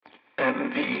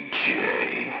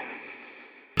MVJ.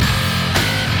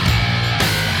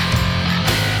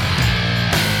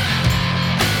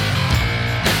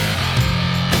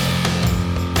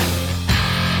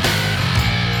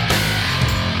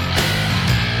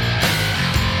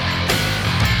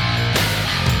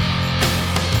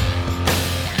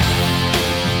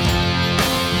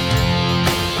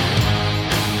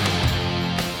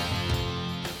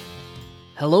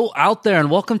 Hello out there, and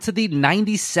welcome to the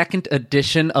 92nd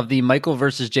edition of the Michael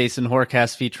vs. Jason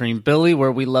Horrorcast featuring Billy,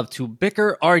 where we love to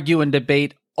bicker, argue, and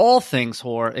debate all things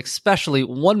horror, especially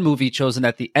one movie chosen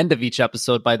at the end of each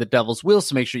episode by the Devil's Wheel,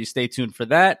 so make sure you stay tuned for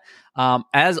that.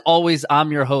 As always,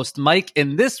 I'm your host, Mike,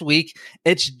 and this week,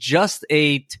 it's just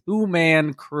a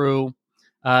two-man crew.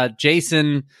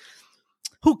 Jason,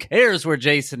 who cares where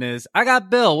Jason is? I got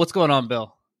Bill. What's going on,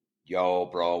 Bill? Yo,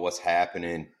 bro, what's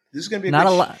happening? This is gonna be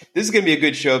This is gonna be a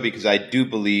good show because I do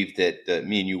believe that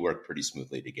me and you work pretty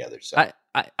smoothly together. So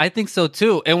I think so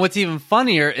too. And what's even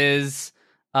funnier is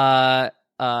you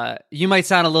might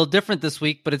sound a little different this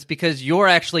week, but it's because you're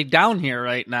actually down here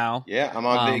right now. Yeah, I'm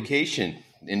on vacation,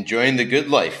 enjoying the good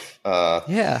life.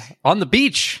 Yeah, on the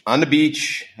beach. On the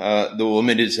beach. The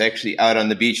woman is actually out on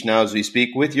the beach now as we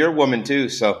speak with your woman too.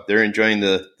 So they're enjoying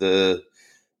the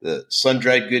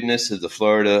sun-dried goodness of the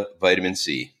Florida vitamin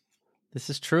C. This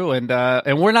is true, and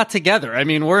we're not together. I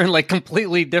mean, we're in like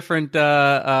completely different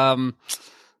locales,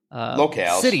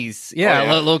 cities,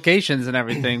 locations, and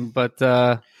everything. But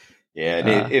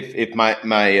if my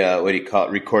what do you call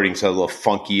it, recording's a little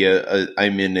funky,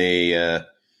 I'm in a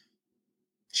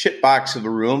shit box of a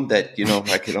room that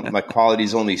my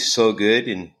quality's only so good,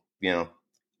 and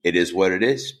it is what it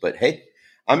is. But hey,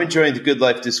 I'm enjoying the good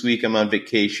life this week. I'm on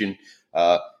vacation.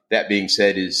 That being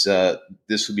said,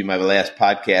 this will be my last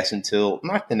podcast until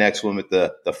not the next one, but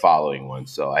the following one.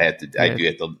 So I do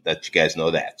have to let you guys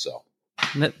know that. So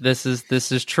this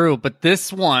is true, but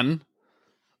this one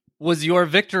was your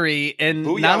victory, and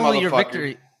Booyah, not only your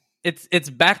victory, it's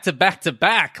back to back to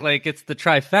back, like it's the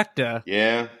trifecta.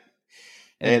 Yeah,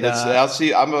 and I'll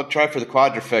see. I'm gonna try for the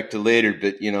quadrifecta later,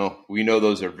 but we know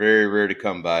those are very rare to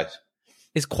come by.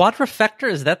 Is quadrifecta?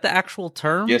 Is that the actual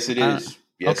term? Yes, it is.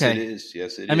 Yes, okay. It is.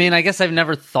 Yes, it is. I mean, I guess I've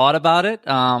never thought about it.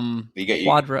 You get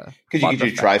because you get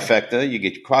your trifecta, you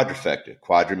get your quadrifecta.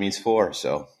 Quadra means four,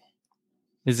 so.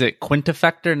 Is it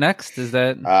quintifecta next? Is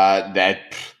that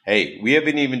Hey, we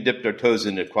haven't even dipped our toes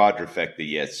into quadrifecta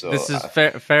yet, so this is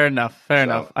fair enough. Fair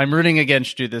enough. I'm rooting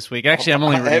against you this week. Actually, I'm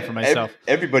only rooting for myself.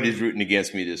 Everybody's rooting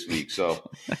against me this week, so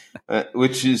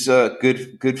which is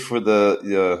good for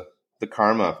the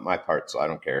karma of my part. So I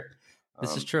don't care.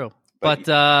 This is true. But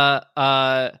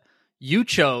you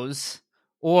chose,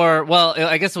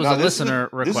 I guess it was a listener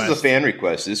request. This is a fan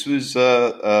request. This was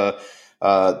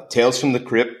Tales from the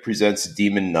Crypt presents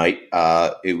Demon Night.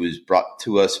 It was brought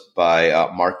to us by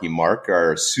Marky Mark,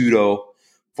 our pseudo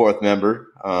fourth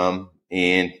member.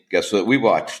 And guess what we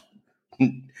watched?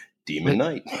 Demon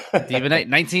Night. Demon Night,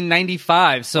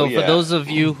 1995. So for those of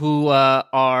you who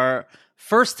are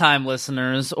first-time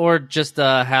listeners or just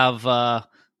have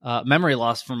memory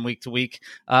loss from week to week,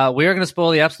 we are going to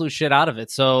spoil the absolute shit out of it.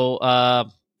 So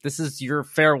this is your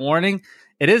fair warning.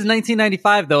 It is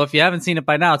 1995, though. If you haven't seen it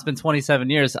by now, it's been 27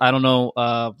 years. I don't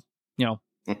know,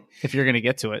 if you're going to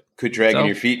get to it. Quit dragging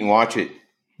your feet and watch it.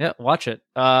 Yeah, watch it.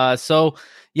 So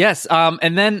yes,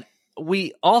 and then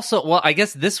we also, I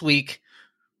guess this week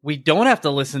we don't have to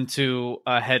listen to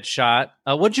a headshot.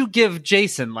 What'd you give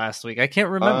Jason last week? I can't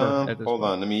remember. Hold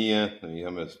on, let me.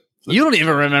 You don't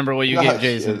even remember what you gave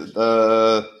Jason.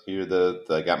 I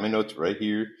got my notes right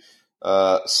here.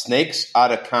 Snakes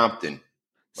Out of Compton.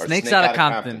 Snakes Out of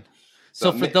Compton.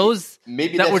 So for those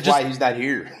maybe that's why he's not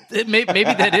here. Maybe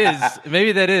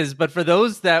that is. But for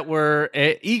those that were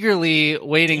eagerly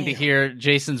waiting to hear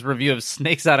Jason's review of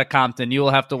Snakes Out of Compton, you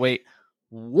will have to wait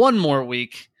one more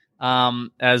week,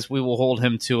 as we will hold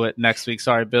him to it next week.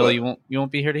 Sorry, Bill, you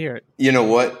won't be here to hear it. You know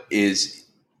what is?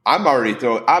 I'm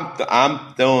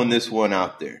throwing this one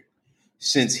out there.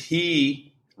 Since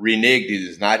he reneged,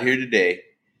 is not here today,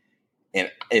 and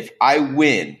if I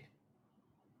win,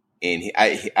 and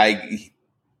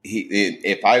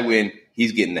if I win,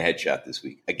 he's getting the headshot this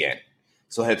week again.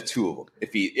 So I have two of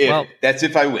them. That's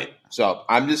if I win. So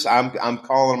I'm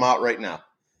calling him out right now.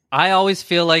 I always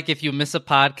feel like if you miss a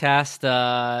podcast,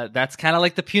 that's kind of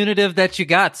like the punitive that you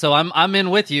got. So I'm in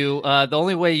with you. The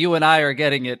only way you and I are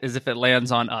getting it is if it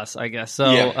lands on us, I guess.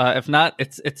 So if not,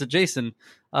 it's a Jason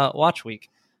watch week.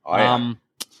 Oh, yeah.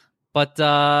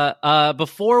 But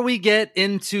before we get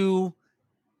into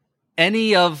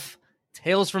any of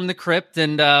Tales from the Crypt,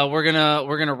 and we're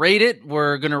gonna rate it.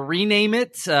 We're gonna rename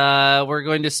it. We're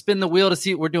going to spin the wheel to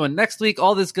see what we're doing next week.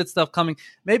 All this good stuff coming.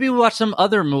 Maybe we watch some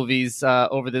other movies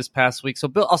over this past week. So,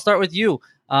 Bill, I'll start with you.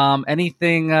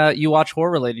 Anything you watch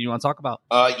horror related you want to talk about?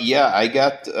 Yeah, I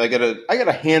got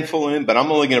a handful in, but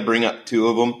I'm only going to bring up two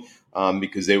of them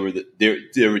because they were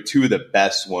two of the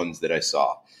best ones that I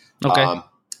saw. Okay.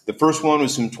 The first one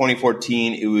was from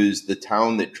 2014. It was The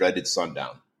Town That Dreaded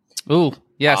Sundown. Ooh,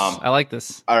 yes, I like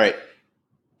this. All right.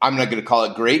 I'm not going to call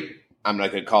it great. I'm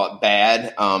not going to call it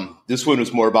bad. This one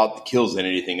was more about the kills than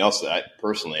anything else that I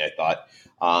thought.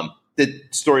 The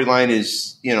storyline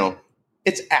is,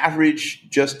 it's average,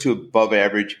 just to above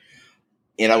average.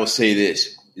 And I will say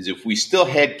this, is if we still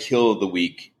had kill of the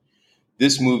week,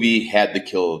 this movie had the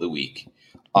kill of the week.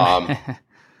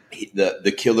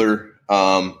 The killer,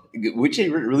 which they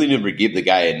really never gave the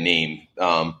guy a name,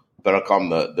 but I'll call him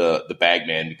the bag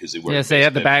man because they were. Yes, they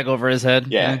had the bag over his head.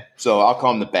 Yeah, so I'll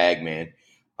call him the bag man.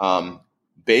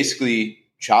 Basically,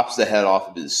 chops the head off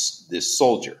of this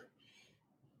soldier.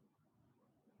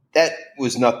 That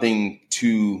was nothing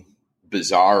too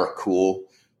bizarre or cool,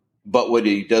 but what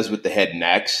he does with the head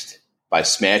next by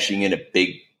smashing in a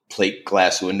big plate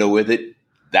glass window with it,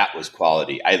 that was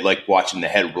quality. I liked watching the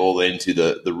head roll into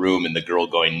the room and the girl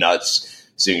going nuts,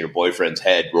 seeing her boyfriend's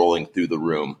head rolling through the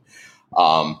room.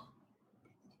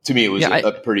 To me, it was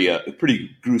a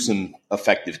pretty gruesome,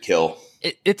 effective kill.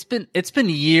 It's been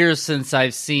years since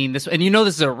I've seen this, and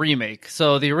this is a remake.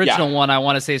 So the original one I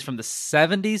want to say is from the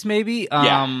 70s, maybe.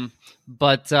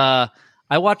 But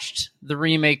I watched the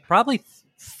remake probably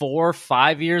 4 or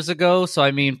 5 years ago. So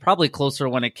I mean, probably closer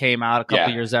when it came out, a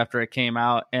couple years after it came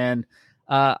out, and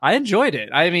I enjoyed it.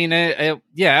 I mean, I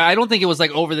don't think it was like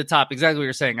over the top. Exactly what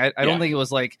you're saying. I don't think it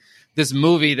was like this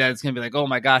movie that's gonna be like, oh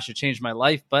my gosh, it changed my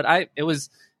life. But it was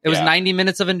 90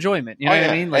 minutes of enjoyment. You know what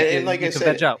I mean? Like I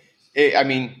said,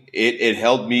 it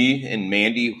held me and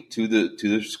Mandy to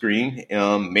the screen.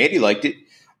 Mandy liked it.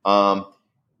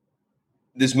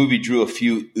 This movie drew a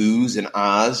few oohs and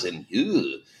ahs and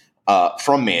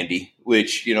from Mandy,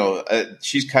 which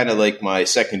she's kind of like my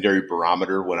secondary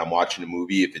barometer when I'm watching a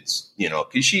movie. If it's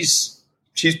because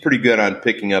she's pretty good on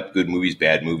picking up good movies,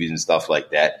 bad movies, and stuff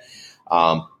like that.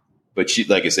 But she,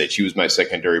 like I said, she was my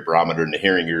secondary barometer, and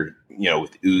hearing her,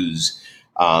 with oohs,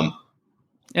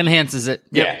 enhances it.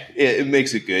 Yep. Yeah, it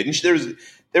makes it good. And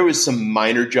there was some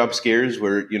minor jump scares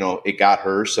where it got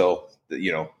her, so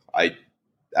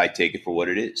I take it for what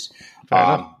it is.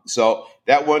 So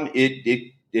that one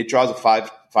it draws a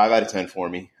 5 out of 10 for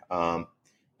me. Like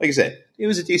I said, it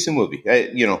was a decent movie.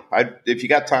 If you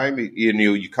got time,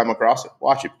 you come across it,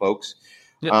 watch it, folks.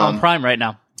 On Prime right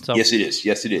now. So yes,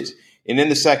 it is. And then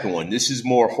the second one, this is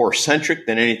more horror centric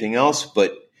than anything else,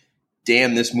 but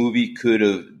damn, this movie could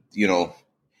have,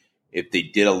 if they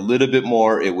did a little bit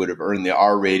more, it would have earned the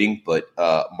R rating. But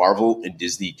Marvel and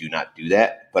Disney do not do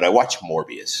that. But I watched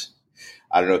Morbius.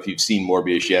 I don't know if you've seen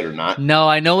Morbius yet or not. No,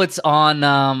 I know it's on.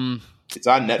 It's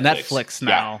on Netflix. Netflix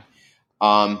now.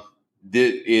 Yeah.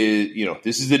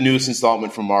 This is the newest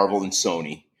installment from Marvel and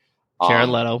Sony. Jared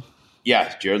Leto.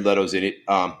 Yeah, Jared Leto's in it.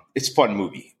 It's a fun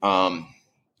movie.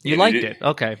 You liked it?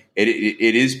 Okay.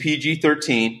 It is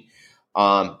PG-13.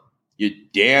 You're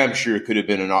damn sure it could have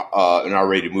been an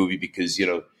R-rated movie because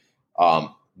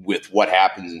with what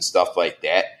happens and stuff like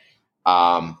that.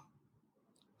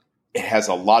 It has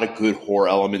a lot of good horror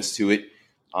elements to it.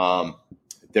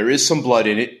 There is some blood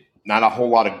in it, not a whole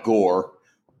lot of gore,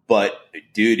 but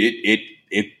dude,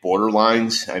 it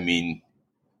borderlines. I mean,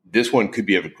 this one could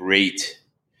be a great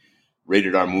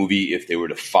rated R movie if they were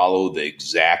to follow the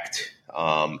exact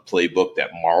playbook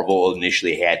that Marvel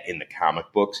initially had in the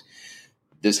comic books.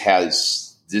 This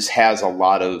has a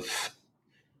lot of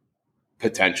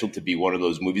potential to be one of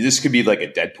those movies. This could be like a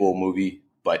Deadpool movie,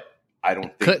 but I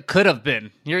don't think could have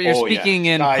been. You're speaking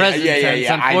in present tense.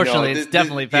 Unfortunately, it's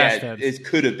definitely past tense. It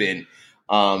could have been,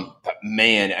 but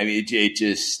man, I mean, it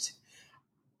just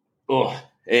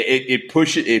it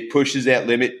pushes that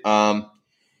limit. And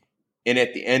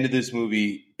at the end of this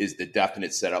movie is the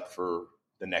definite setup for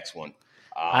the next one.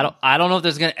 I don't know if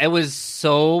there's gonna. It was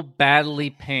so badly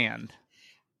panned.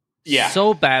 Yeah,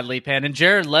 so badly panned. And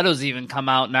Jared Leto's even come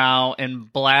out now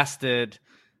and blasted,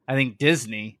 I think,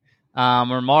 Disney.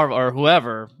 Or Marvel or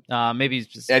whoever, maybe it's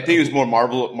just. I think it was more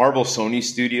Marvel, Sony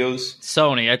Studios.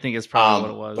 Sony, I think is probably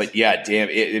what it was. But yeah, damn,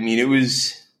 it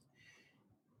was.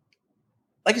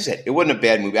 Like I said, it wasn't a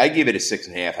bad movie. I gave it a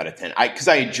 6.5 out of 10 because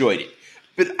I enjoyed it.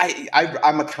 But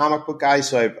I'm a comic book guy,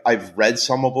 so I've read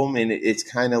some of them, and it's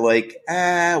kind of like,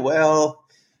 well,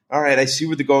 all right, I see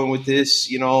where they're going with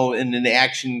this, and then the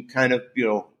action kind of,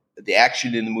 the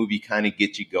action in the movie kind of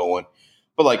gets you going.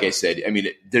 but like I said, I mean,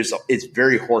 it's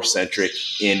very horse centric,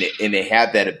 and they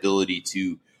have that ability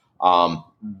to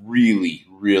really,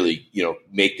 really,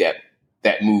 make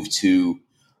that move to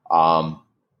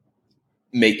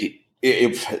make it.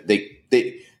 If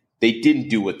they didn't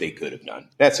do what they could have done.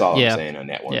 That's all I'm saying on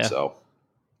that one. Yeah. So,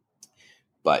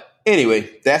 but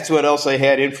anyway, that's what else I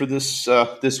had in for this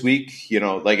week.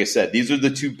 Like I said, these are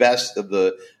the two best of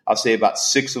the. I'll say about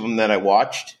 6 of them that I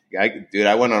watched. I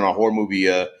went on a horror movie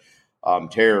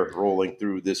terror rolling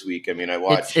through this week. I mean, I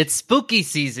watched. It's spooky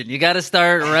season. You got to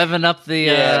start revving up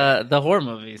the horror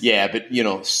movies. Yeah, but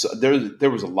so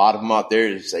there was a lot of them out there.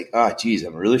 It's like, oh, geez,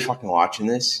 I'm really fucking watching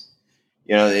this.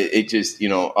 It just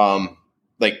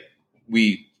like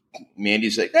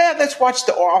Mandy's like, let's watch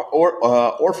the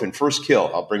Orphan First Kill.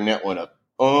 I'll bring that one up.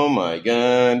 Oh my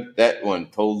god, that one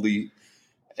totally.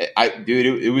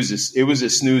 It was a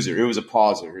snoozer. It was a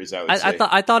pauser, as I would say.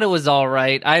 I thought it was all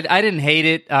right. I didn't hate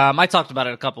it. I talked about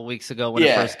it a couple weeks ago when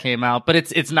it first came out, but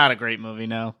it's not a great movie,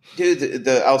 no. Dude,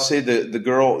 I'll say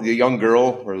the young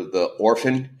girl or the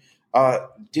orphan,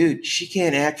 dude, she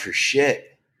can't act for shit.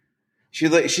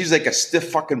 She's like a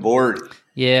stiff fucking board.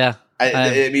 Yeah,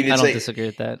 I mean, I don't disagree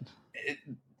with that.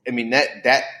 I mean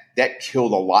that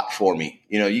killed a lot for me.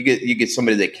 You get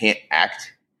somebody that can't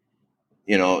act.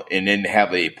 And then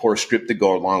have a poor script to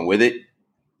go along with it.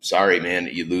 Sorry, man,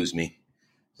 you lose me.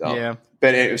 So, yeah.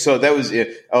 But so that was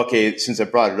it. Okay, since I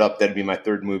brought it up, that'd be my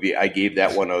third movie. I gave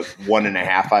that one a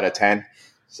 1.5 out of 10.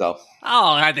 So,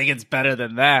 I think it's better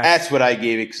than that. That's what I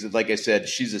gave it because, like I said,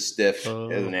 she's a stiff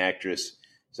as an actress.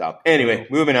 So, anyway,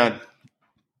 moving on.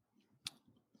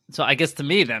 So I guess to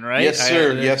me then, right? Yes,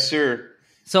 sir. Yes, sir.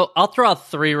 So I'll throw out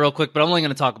 3 real quick, but I'm only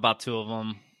going to talk about 2 of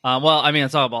them. I'll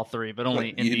talk about 3, but only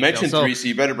in you detail. mentioned 3, so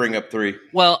you better bring up 3.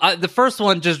 Well, the first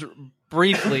one, just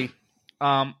briefly,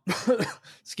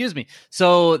 excuse me.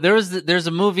 So there's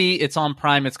a movie. It's on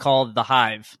Prime. It's called The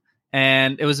Hive,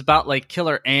 and it was about like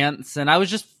killer ants. And I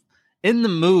was just in the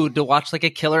mood to watch like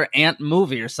a killer ant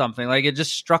movie or something. Like it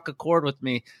just struck a chord with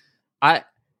me.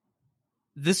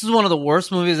 This is one of the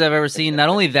worst movies I've ever seen. Not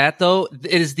only that, though,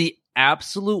 it is the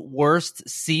absolute worst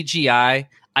CGI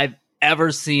I've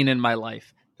ever seen in my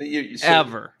life.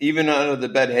 Ever. Even out of the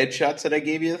bad headshots that I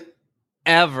gave you?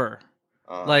 Ever.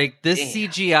 Like, this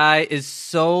CGI is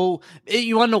so...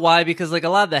 You want to know why? Because, like, a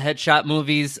lot of the headshot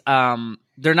movies,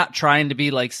 they're not trying to be,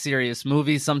 like, serious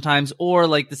movies sometimes, or,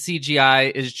 like, the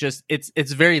CGI is just...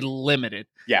 It's very limited.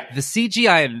 Yeah. The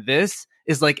CGI in this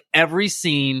is, like, every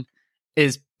scene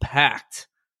is packed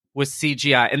with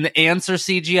CGI. And the ants are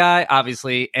CGI,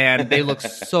 obviously, and they look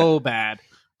so bad.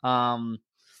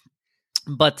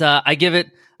 But I give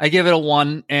it a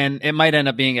 1, and it might end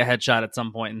up being a headshot at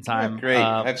some point in time. Great.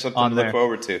 I have something to look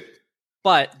forward to.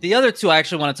 But the other 2 I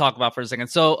actually want to talk about for a second.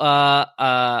 So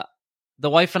the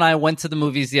wife and I went to the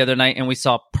movies the other night, and we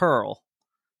saw Pearl,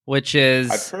 which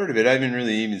is... I've heard of it. I haven't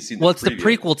really even seen the Well, it's the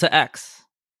prequel to X.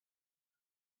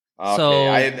 Okay, so,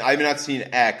 I have not seen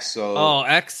X. So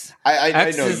X.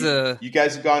 I know you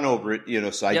guys have gone over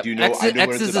it, so I do know. I know X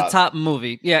what it's is about. a top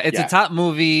movie. Yeah, it's a top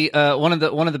movie. One of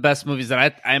the best movies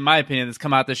that in my opinion, that's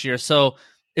come out this year. So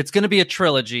it's going to be a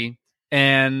trilogy,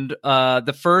 and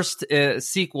the first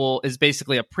sequel is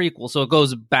basically a prequel. So it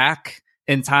goes back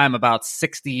in time about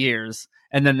 60 years,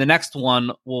 and then the next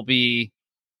one will be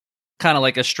kind of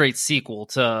like a straight sequel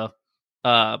to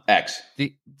X,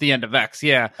 the end of X.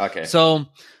 Yeah. Okay. So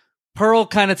Pearl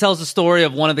kind of tells the story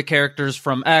of one of the characters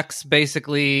from X,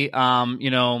 basically,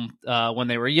 when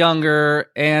they were younger,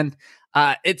 and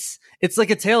it's like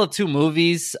a tale of 2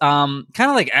 movies, kind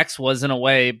of like X was in a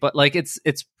way, but like it's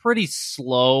pretty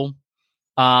slow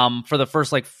for the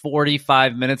first like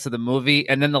 45 minutes of the movie,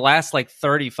 and then the last like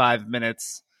 35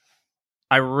 minutes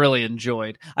I really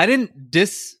enjoyed. I didn't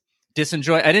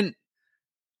disenjoy. I didn't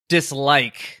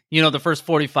dislike, the first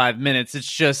 45 minutes. It's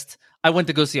just I went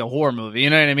to go see a horror movie. You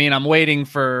know what I mean? I'm waiting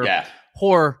for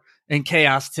horror and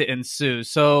chaos to ensue.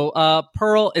 So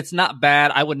Pearl, it's not bad.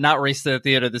 I would not race to the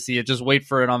theater to see it. Just wait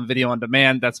for it on video on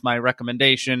demand. That's my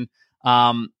recommendation.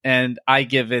 And I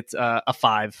give it a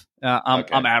 5.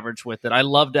 I'm average with it. I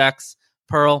loved X.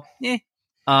 Pearl,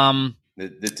 The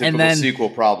typical sequel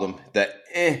problem that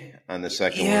on the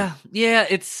second one. Yeah.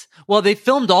 They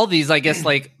filmed all these, I guess,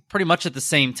 like pretty much at the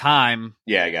same time.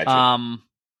 Yeah, I got you.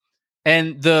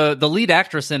 And the lead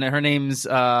actress in it, her name's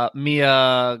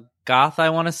Mia Goth, I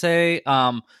want to say.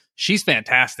 She's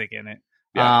fantastic in it.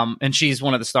 Yeah. And she's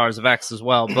one of the stars of X as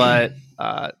well. But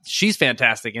she's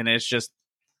fantastic in it. It's just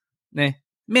meh.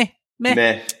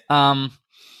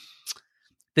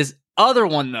 This other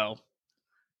one, though,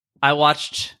 I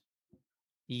watched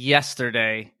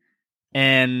yesterday,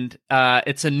 and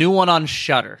it's a new one on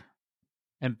Shudder.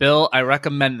 And Bill, I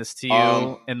recommend this to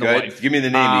you and the wife. Give me the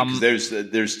name because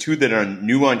there's two that are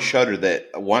new on Shudder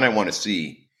that one I want to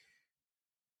see.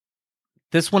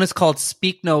 This one is called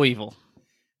Speak No Evil.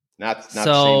 Not the same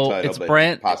title,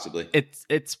 but possibly.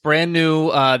 It's brand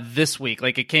new this week.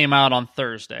 Like, it came out on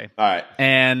Thursday. All right.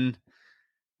 And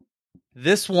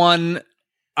this one,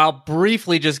 I'll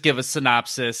briefly just give a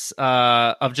synopsis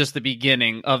of just the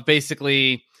beginning of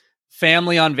basically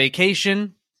family on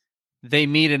vacation. They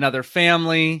meet another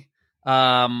family,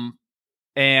 and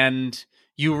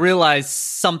you realize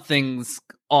something's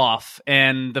off,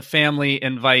 and the family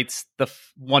invites the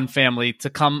one family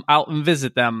to come out and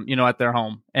visit them, at their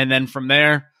home. And then from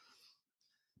there,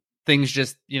 things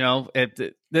just,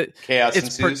 chaos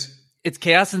ensues. It's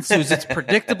chaos ensues. It's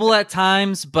predictable at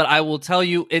times, but I will tell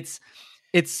you, it's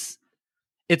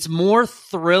more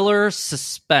thriller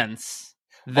suspense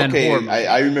than horror.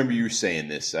 I remember you saying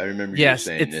this.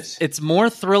 It's more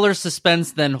thriller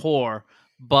suspense than horror,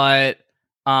 but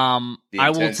I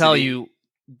will tell you,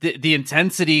 the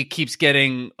intensity keeps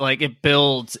getting, like, it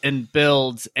builds and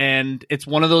builds, and it's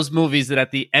one of those movies that at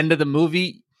the end of the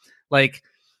movie, like,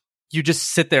 you just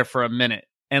sit there for a minute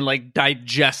and, like,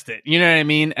 digest it. You know what I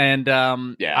mean? And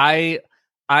I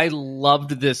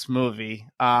loved this movie.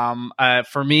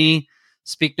 For me,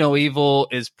 Speak No Evil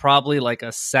is probably like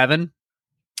a 7.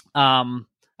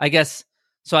 I guess.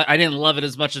 So I didn't love it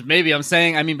as much as maybe I'm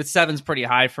saying. I mean, but 7's pretty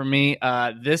high for me.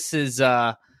 This is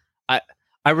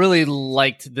I really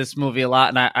liked this movie a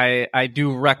lot, and I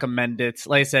do recommend it.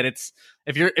 Like I said, it's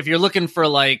if you're looking for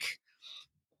like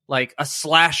a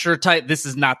slasher type, this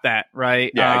is not that,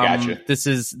 right? Yeah, I got you. This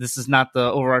is not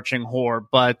the overarching horror,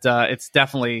 but it's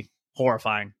definitely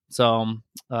horrifying. So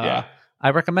I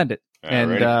recommend it.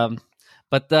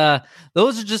 But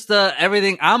those are just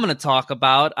everything I'm going to talk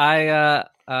about. I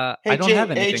don't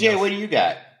have anything. Hey Jay, else. What do you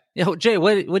got? Yeah, Jay,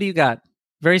 what do you got?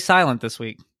 Very silent this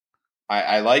week.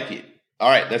 I like it. All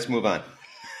right, let's move on.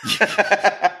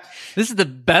 This is the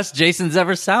best Jason's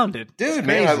ever sounded. Dude,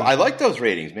 man, I like those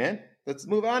ratings, man. Let's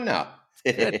move on now.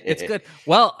 It's good.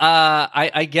 Well,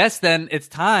 I guess then it's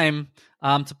time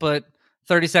to put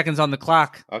 30 seconds on the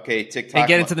clock. Okay, TikTok. And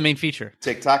get into the main feature.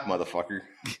 TikTok, motherfucker.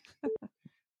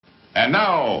 And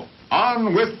now,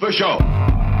 on with the show.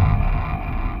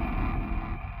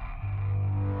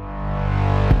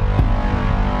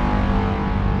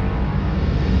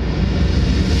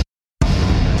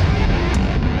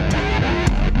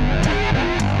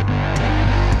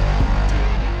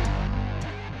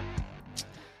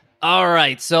 All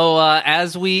right. So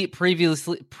as we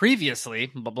previously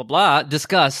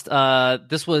discussed,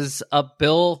 this was a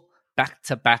Bill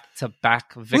back-to-back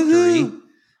victory. Woo-hoo!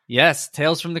 Yes,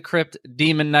 Tales from the Crypt,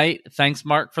 Demon Knight. Thanks,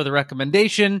 Mark, for the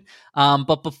recommendation.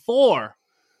 But before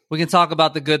we can talk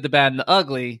about the good, the bad, and the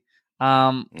ugly,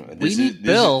 we need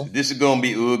Bill. This is going to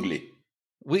be ugly.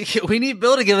 We need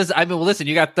Bill to give us. I mean, well, listen,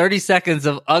 you got 30 seconds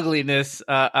of ugliness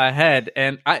ahead,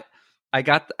 and I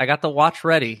got the watch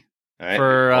ready. Right.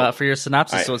 For your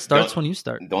synopsis, right. So it starts when you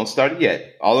start. Don't start it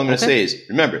yet. All I'm going to say is,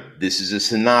 remember, this is a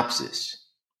synopsis.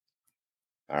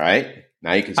 All right?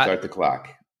 Now you can start the clock.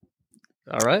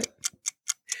 All right.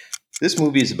 This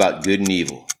movie is about good and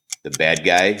evil. The bad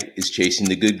guy is chasing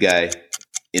the good guy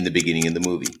in the beginning of the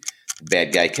movie. The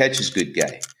bad guy catches good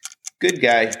guy. Good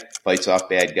guy fights off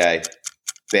bad guy.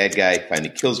 Bad guy finally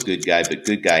kills good guy, but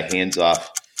good guy hands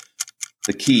off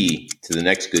the key to the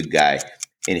next good guy,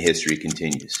 and history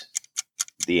continues.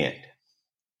 The end.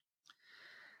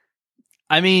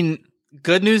 I mean,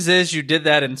 good news is you did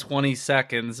that in 20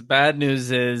 seconds. Bad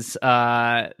news is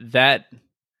that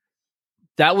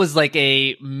was like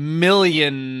a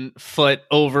 1,000,000-foot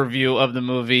overview of the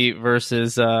movie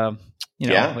versus But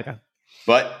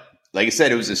like I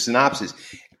said, it was a synopsis.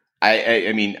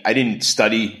 I mean, I didn't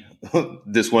study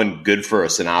this one good for a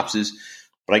synopsis,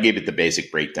 but I gave it the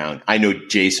basic breakdown. I know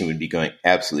Jason would be going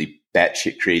absolutely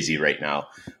batshit crazy right now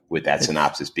with that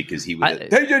synopsis because he would.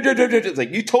 It's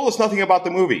like, you told us nothing about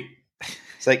the movie.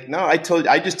 It's like, no, I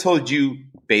just told you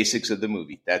basics of the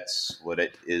movie. That's what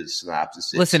it is.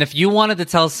 Synopsis is. Listen, if you wanted to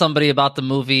tell somebody about the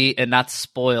movie and not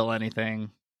spoil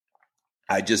anything,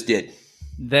 I just did.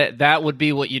 That would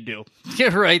be what you do.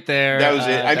 You're right there. That was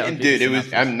it. I mean, dude, it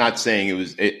was. I'm not saying it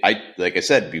was. Like I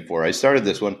said before I started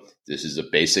this one, this is a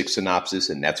basic synopsis,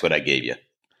 and that's what I gave you.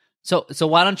 So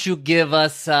why don't you give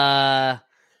us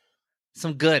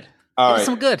some good? All right,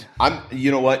 some good.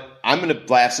 You know what? I'm going to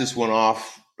blast this one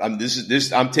off. I'm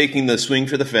taking the swing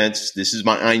for the fence. This is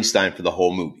my Einstein for the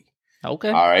whole movie. Okay.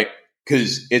 All right,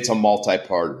 because it's a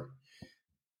multi-parter.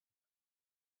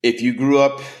 If you grew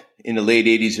up in the late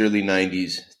 80s, early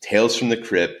 90s, Tales from the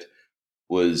Crypt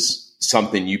was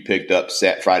something you picked up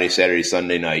Friday, Saturday,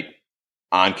 Sunday night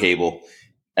on cable.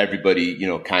 Everybody,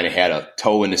 kind of had a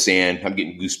toe in the sand. I'm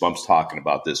getting goosebumps talking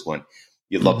about this one.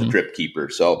 You love the Crypt Keeper.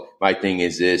 So my thing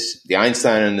is this: the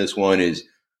Einstein on this one is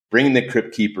bringing the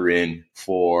Crypt Keeper in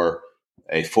for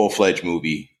a full-fledged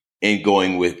movie and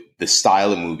going with the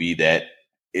style of movie that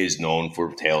is known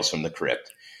for Tales from the Crypt.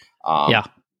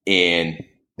 And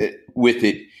with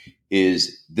it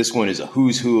is this one is a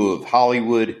who's who of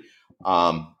Hollywood.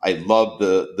 I love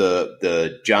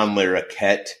the John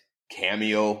Larroquette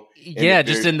cameo.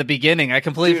 Just in the beginning. I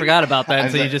completely forgot about that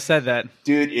until you just said that.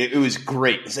 Dude, it was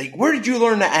great. It's like, where did you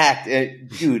learn to act?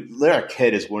 Dude,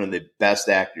 Larroquette is one of the best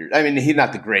actors. I mean, he's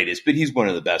not the greatest, but he's one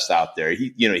of the best out there.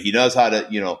 He knows how to,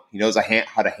 he knows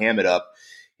how to ham it up.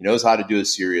 He knows how to do a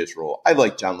serious role. I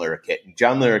like John Larroquette. And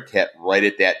John Larroquette, right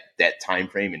at that time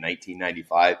frame in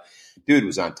 1995, dude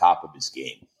was on top of his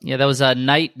game. Yeah, that was a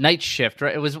night shift,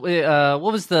 right? It was what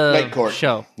was the Night Court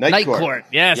show? Night Court.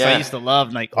 Yes, yeah. I used to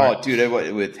love Night Court. Oh,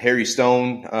 dude, with Harry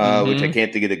Stone, which I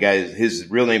can't think of the guy. His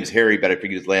real name is Harry, but I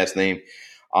forget his last name.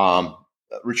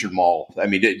 Richard Mall. I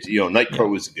mean, Night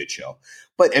Court was a good show.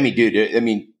 But I mean,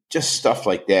 dude, just stuff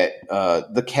like that.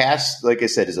 The cast, like I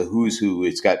said, is a who's who.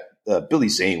 It's got Billy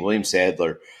Zane, William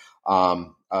Sadler,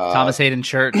 Thomas Hayden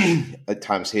Church,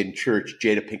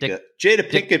 Jada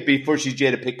Pinkett before she's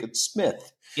Jada Pinkett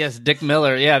Smith. Yes, Dick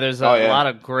Miller. Yeah, there's a lot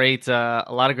of great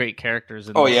characters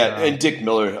in this. And Dick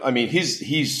Miller. I mean,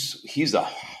 he's a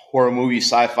horror movie,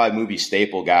 sci-fi movie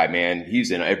staple guy, man. He's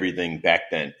in everything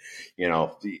back then.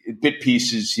 Bit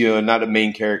pieces, not a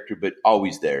main character, but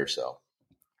always there. So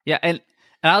yeah, and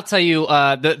I'll tell you,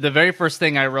 the very first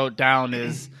thing I wrote down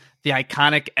is the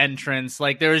iconic entrance.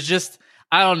 Like there was just,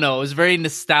 I don't know, it was very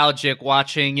nostalgic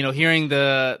watching, hearing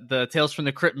the Tales from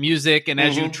the Crypt music, and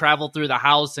as you travel through the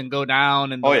house and go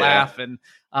down and laugh, and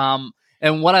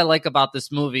what I like about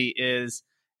this movie is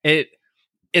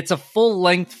it's a full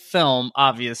length film,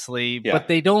 obviously, but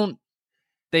they don't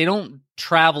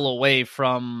travel away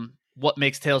from what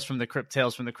makes Tales from the Crypt,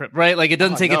 right? Like it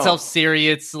doesn't take itself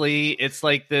seriously. It's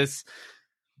like this,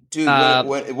 dude,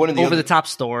 one of the over the top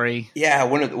story. Yeah,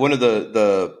 one of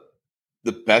the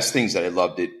best things that I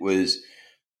loved it was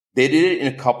they did it in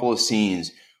a couple of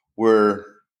scenes where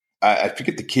I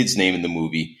forget the kid's name in the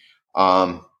movie,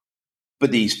 but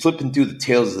he's flipping through the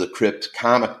Tales of the Crypt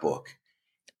comic book.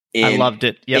 And, I loved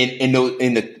it. Yep. In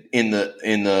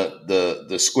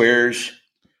the squares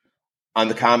on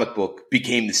the comic book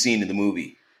became the scene in the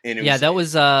movie. And that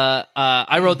was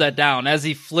I wrote that down. As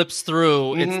he flips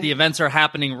through, it's the events are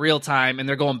happening real time, and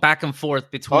they're going back and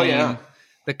forth between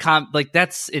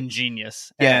that's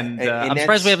ingenious. Yeah, and I'm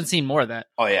surprised we haven't seen more of that.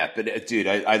 Oh yeah, but dude,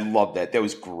 I love that. That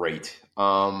was great.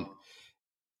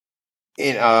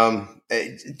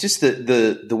 Just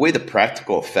the way the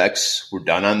practical effects were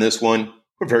done on this one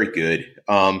were very good.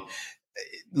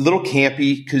 Little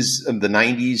campy because of the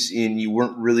 90s, and we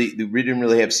didn't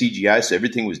really have CGI, so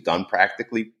everything was done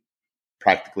practically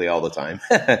all the time.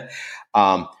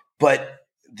 But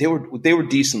they were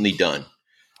decently done.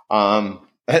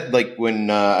 Like when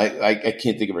I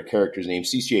can't think of her character's name,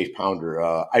 CCH Pounder,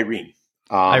 Irene.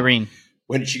 Irene,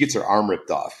 when she gets her arm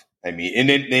ripped off. I mean, and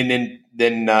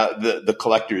then the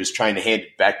collector is trying to hand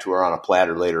it back to her on a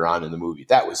platter later on in the movie.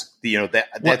 That was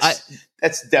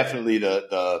that's definitely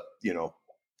the.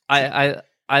 I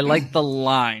like the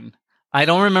line. I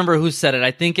don't remember who said it.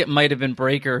 I think it might have been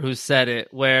Breaker who said it,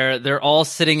 where they're all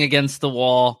sitting against the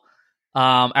wall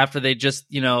after they just,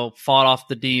 fought off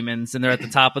the demons, and they're at the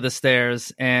top of the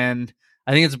stairs. And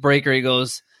I think it's Breaker. He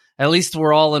goes, "At least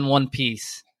we're all in one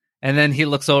piece." And then he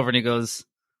looks over and he goes,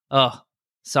 "Oh,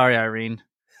 sorry, Irene,"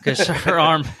 because her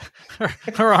arm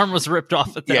was ripped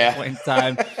off at that point in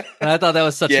time. And I thought that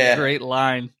was such a great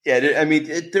line. Yeah, I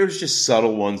mean, there's just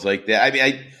subtle ones like that. I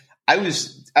mean, I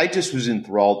just was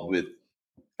enthralled with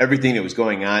everything that was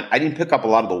going on. I didn't pick up a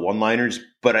lot of the one-liners,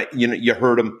 but you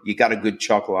heard them. You got a good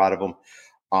chuckle out of them.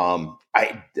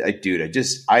 I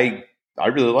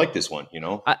really like this one.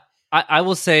 I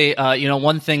will say,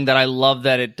 one thing that I love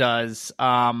that it does.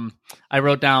 I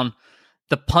wrote down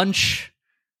the punch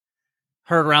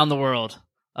heard around the world.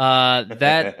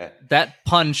 That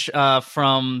punch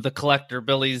from the collector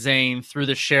Billy Zane through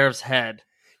the sheriff's head.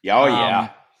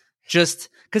 Just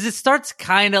because it starts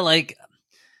kind of like,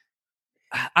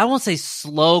 I won't say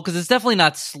slow, because it's definitely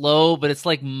not slow, but it's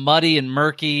like muddy and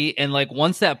murky. And like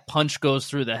once that punch goes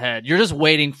through the head, you're just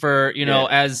waiting for,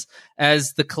 as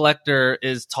the collector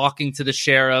is talking to the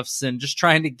sheriffs and just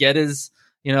trying to get his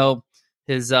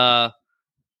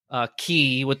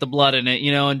key with the blood in it,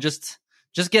 and just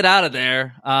just get out of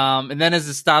there. And then as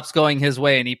it stops going his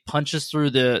way and he punches through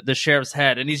the sheriff's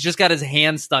head and he's just got his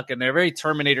hand stuck in there, very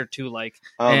Terminator 2 like.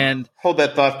 And hold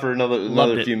that thought for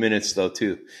another few minutes though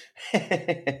too.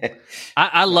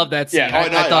 I love that scene.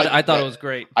 Yeah, I thought it was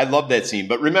great. I love that scene,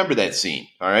 but remember that scene.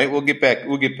 All right, we'll get back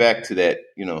to that,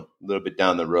 a little bit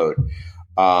down the road.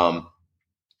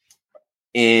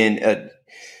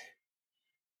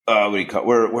 What do you call?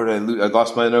 Where did I lose? I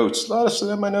lost my notes. Lost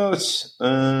my notes.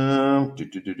 Well,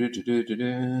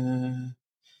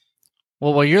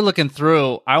 while you're looking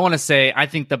through, I want to say I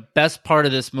think the best part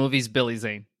of this movie is Billy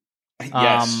Zane.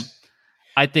 Yes,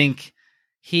 I think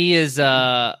he is,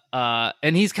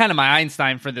 and he's kind of my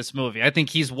Einstein for this movie. I think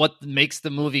he's what makes the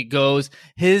movie goes.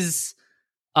 His,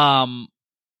 and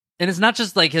it's not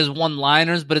just like his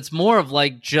one-liners, but it's more of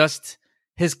like just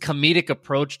his comedic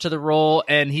approach to the role,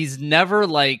 and he's never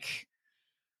like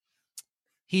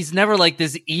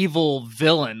this evil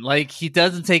villain. Like, he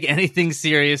doesn't take anything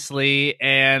seriously,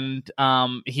 and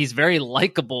he's very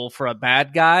likable for a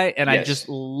bad guy, and yes. I just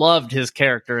loved his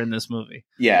character in this movie.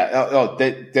 Yeah,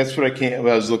 that's what I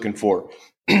was looking for.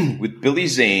 With Billy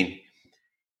Zane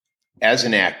as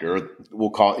an actor, we'll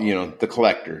call it, the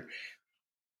Collector,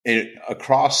 and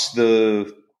across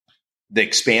the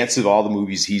expanse of all the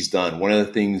movies he's done, one of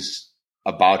the things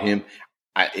about him,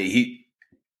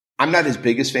 I'm not his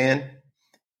biggest fan,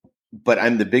 but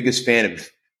I'm the biggest fan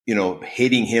of,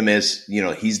 hating him as,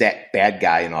 he's that bad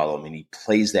guy in all of them, and he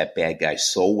plays that bad guy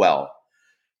so well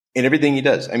in everything he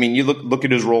does. I mean, you look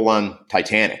at his role on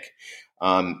Titanic.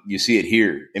 You see it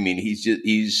here. I mean, he's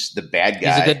the bad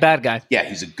guy. He's a good bad guy. Yeah,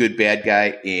 he's a good bad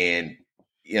guy, and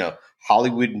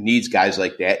Hollywood needs guys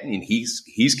like that, and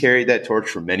he's carried that torch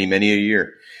for many a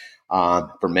year,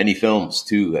 for many films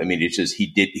too. I mean, it's just he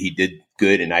did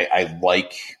good, and I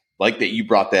like that you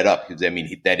brought that up, because I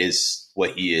mean that is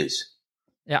what he is.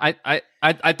 Yeah,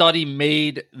 I thought he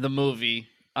made the movie,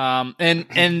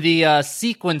 and the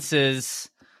sequences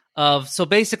of, so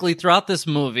basically throughout this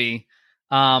movie,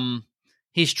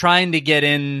 he's trying to get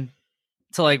in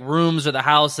to like rooms or the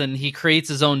house, and he creates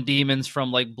his own demons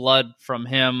from like blood from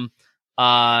him,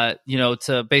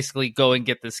 to basically go and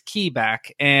get this key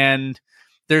back. And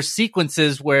there's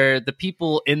sequences where the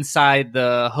people inside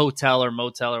the hotel or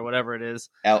motel or whatever it is,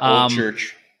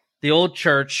 the old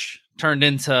church turned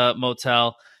into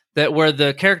motel, that where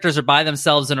the characters are by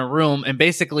themselves in a room, and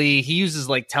basically he uses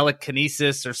like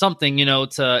telekinesis or something,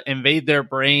 to invade their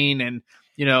brain and,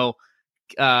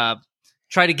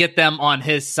 try to get them on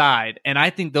his side. And I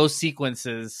think those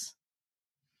sequences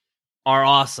are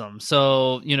awesome.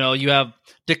 So, you have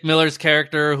Dick Miller's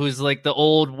character, who's like the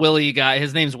old Willie guy.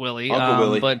 His name's Willie. Uncle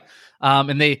Willie. But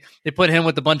and they put him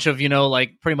with a bunch of,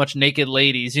 like pretty much naked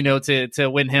ladies, to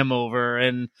win him over.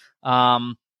 And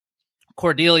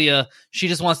Cordelia, she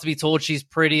just wants to be told she's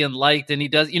pretty and liked, and he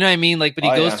does, what I mean? Like, but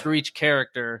he goes through each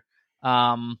character.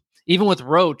 Even with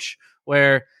Roach,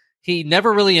 where he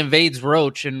never really invades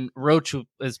Roach, and Roach, who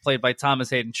is played by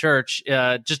Thomas Hayden Church,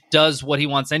 just does what he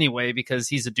wants anyway, because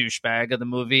he's a douchebag of the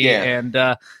movie.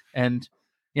 Yeah. And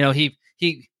he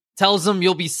tells him,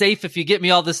 "You'll be safe if you get me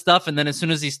all this stuff." And then as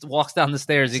soon as he walks down the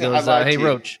stairs, he goes, "Hey,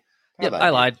 Roach, yep, I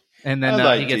lied." And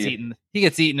then he gets eaten. He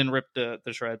gets eaten and ripped to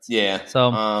shreds. Yeah. So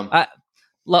I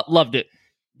loved it.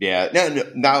 Yeah.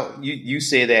 Now you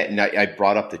say that, and I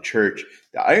brought up the church.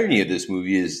 The irony of this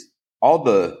movie is all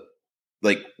the,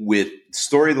 like, with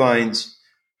storylines,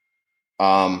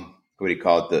 what do you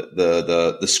call it?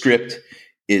 The script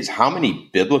is how many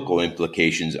biblical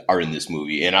implications are in this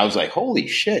movie. And I was like, holy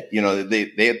shit,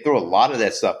 they throw a lot of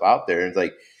that stuff out there. And it's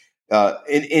like,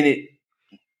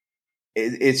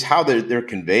 it's how they're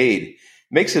conveyed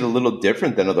makes it a little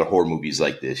different than other horror movies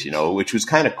like this, which was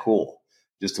kind of cool.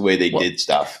 Just the way they did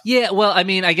stuff. Yeah, well, I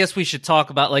mean, I guess we should talk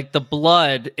about, like, the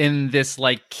blood in this,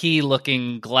 like,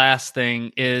 key-looking glass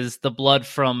thing is the blood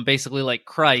from basically, like,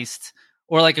 Christ,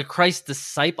 or like a Christ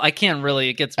disciple. I can't really.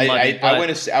 It gets muddy. I want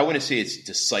to say it's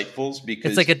disciples,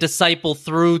 because it's like a disciple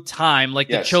through time, like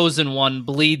the chosen one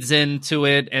bleeds into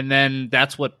it, and then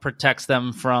that's what protects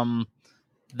them from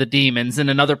the demons. And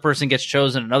another person gets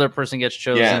chosen. Another person gets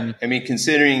chosen. Yeah, I mean,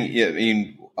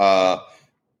 considering,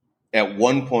 at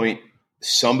one point,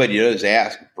 somebody does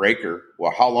ask Breaker,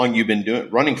 well, how long you been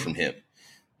running from him?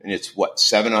 And it's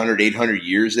 700, 800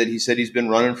 years that he said he's been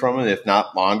running from him, if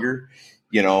not longer,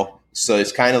 so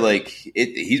it's kind of like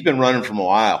he's been running from a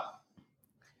while.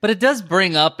 But it does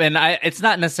bring up, and it's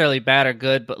not necessarily bad or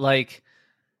good, but like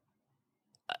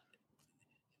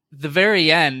the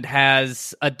very end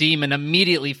has a demon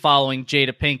immediately following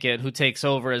Jada Pinkett, who takes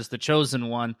over as the chosen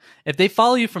one. If they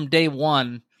follow you from day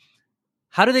one,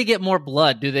 how do they get more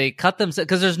blood? Do they cut them?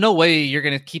 Because there's no way you're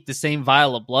going to keep the same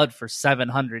vial of blood for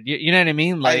 700. You know what I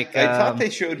mean? Like I thought they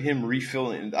showed him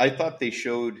refilling. I thought they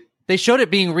showed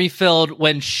it being refilled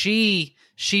when she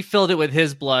filled it with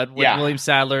his blood, with William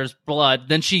Sadler's blood.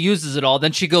 Then she uses it all.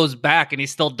 Then she goes back and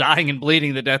he's still dying and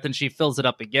bleeding to death, and she fills it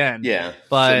up again. Yeah,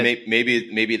 but so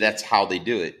maybe that's how they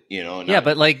do it. You know? Yeah,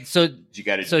 but like so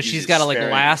she's got to like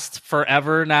last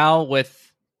forever now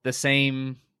with the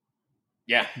same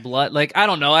blood. Like I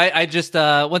don't know. I just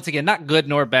once again, not good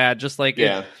nor bad. Just like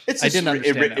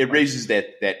it raises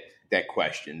that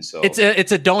question. So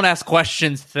it's a don't ask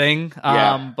questions thing.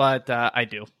 But I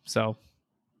do so.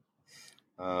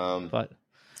 But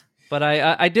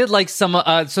I did like some.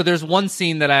 So there's one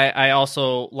scene that I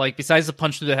also like besides the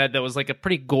punch through the head that was like a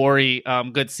pretty gory,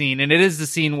 good scene, and it is the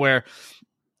scene where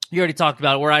you already talked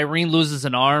about it, where Irene loses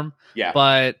an arm. Yeah,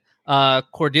 but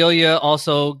Cordelia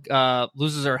also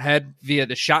loses her head via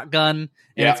the shotgun,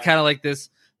 and it's kind of like this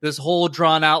whole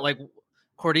drawn out, like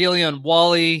Cordelia and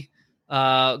Wally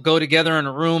go together in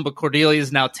a room, but Cordelia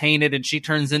is now tainted and she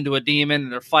turns into a demon,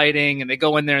 and they're fighting, and they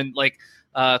go in there and like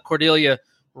Cordelia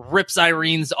rips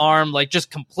Irene's arm like just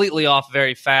completely off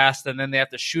very fast, and then they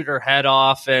have to shoot her head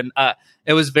off, and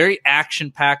it was very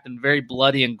action packed and very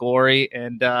bloody and gory,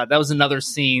 and that was another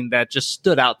scene that just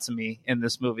stood out to me in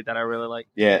this movie that I really liked.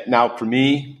 Yeah. Now for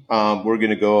me, we're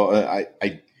gonna go.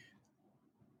 I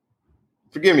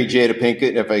forgive me, Jada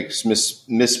Pinkett, if I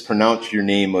mispronounce your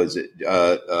name. Was it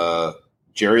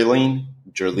Geraldine?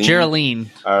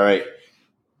 Geraldine. All right.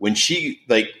 When she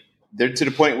they're to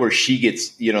the point where she gets,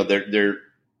 they're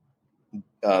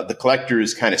the collector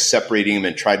is kind of separating them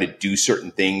and try to do certain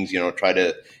things, try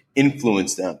to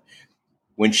influence them.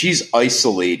 When she's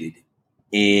isolated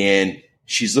and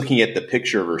she's looking at the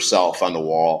picture of herself on the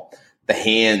wall, the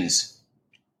hands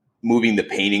moving the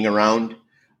painting around,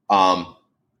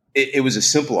 it was a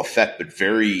simple effect, but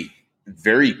very,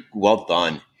 very well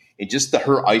done. And just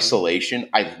her isolation,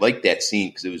 I like that scene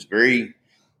because it was very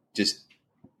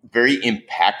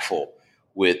impactful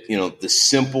with, the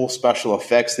simple special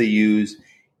effects they use,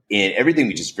 and everything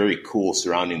was just very cool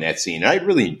surrounding that scene. And I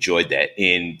really enjoyed that.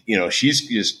 And, she's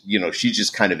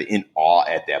just kind of in awe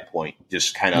at that point,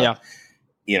 just kind of,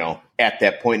 at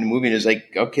that point in the movie. And it's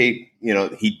like, okay,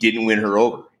 he didn't win her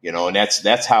over, and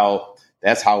that's how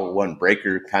one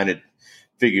breaker kind of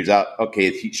figures out,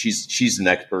 okay, she's the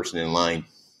next person in line.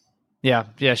 Yeah.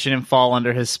 Yeah. She didn't fall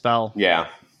under his spell. Yeah.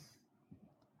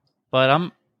 But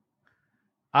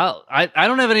I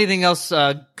don't have anything else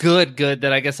good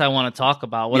that I guess I want to talk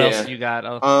about. What else you got?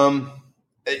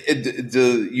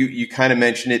 You kind of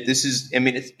mentioned it. This is,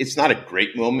 it's not a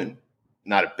great moment,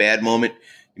 not a bad moment.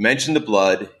 You mentioned the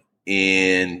blood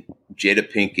in Jada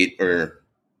Pinkett or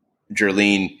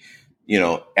Geraldine,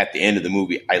 at the end of the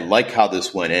movie. I like how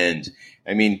this one ends.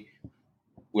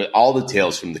 With all the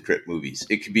tales from the Crypt movies,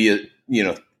 it could be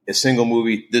a single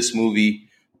movie. This movie,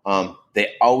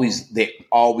 they always leave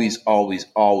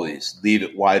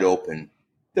it wide open.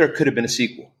 There could have been a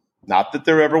sequel. Not that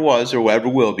there ever was or ever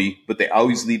will be, but they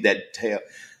always leave that tale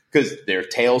because they're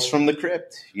tales from the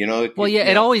Crypt. Well, yeah,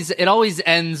 it always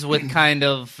ends with kind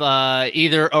of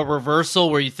either a reversal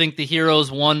where you think the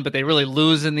heroes won, but they really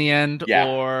lose in the end,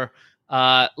 or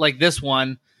like this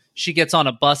one. She gets on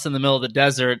a bus in the middle of the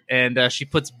desert, and she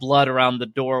puts blood around the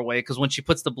doorway because when she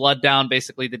puts the blood down,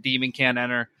 basically the demon can't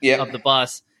enter of the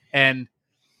bus. And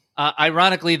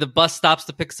ironically, the bus stops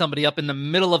to pick somebody up in the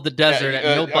middle of the desert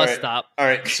at no bus stop. All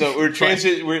right, so we're fine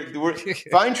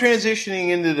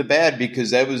transitioning into the bad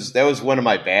because that was one of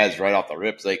my bads right off the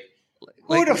rips. Like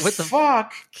who the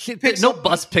fuck? No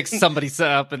bus picks somebody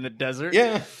up in the desert.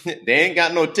 Yeah, they ain't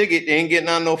got no ticket. They ain't getting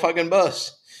on no fucking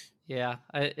bus. Yeah,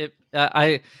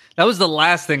 that was the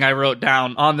last thing I wrote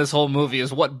down on this whole movie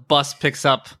is what bus picks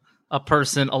up a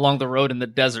person along the road in the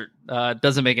desert.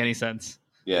 Doesn't make any sense.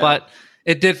 Yeah. But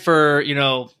it did for,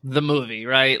 the movie,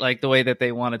 right? Like the way that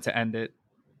they wanted to end it.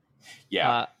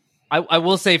 Yeah. I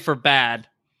will say for bad,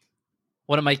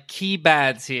 one of my key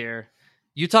bads here,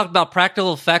 you talked about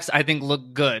practical effects, I think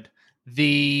look good.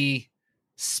 The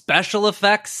special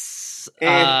effects,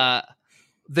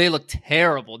 they look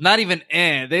terrible. Not even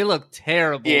they look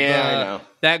terrible. Yeah, I know.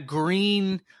 That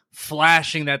green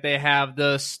flashing that they have,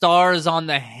 the stars on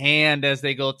the hand as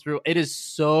they go through, it is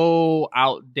so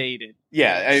outdated.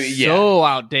 Yeah, so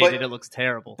outdated. It looks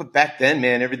terrible. But back then,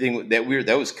 man, everything that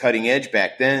was cutting edge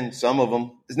back then. Some of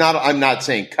them, I'm not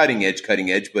saying cutting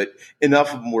edge, but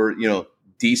enough of them were,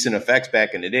 decent effects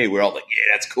back in the day. We're all like,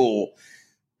 yeah, that's cool.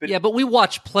 but we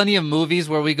watch plenty of movies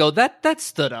where we go, that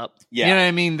stood up. Yeah. You know what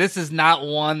I mean? This is not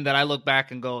one that I look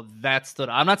back and go, that stood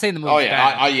up. I'm not saying the movie's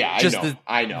bad.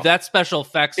 I know. That special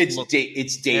effects it's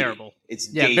dated. Terrible. It's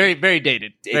dated. Very, very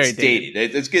dated. It's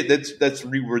dated. That's good. Let's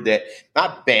reword that.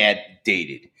 Not bad,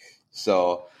 dated.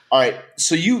 So, all right.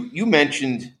 So you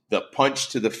mentioned the punch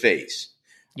to the face.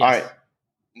 Yes. All right.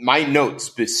 My note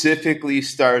specifically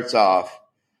starts off,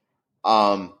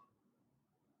 long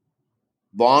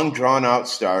drawn out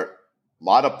start, a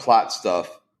lot of plot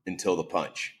stuff until the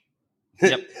punch.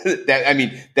 Yep.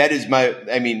 That is not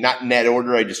in that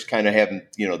order. I just kind of have them,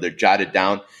 they're jotted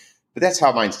down, but that's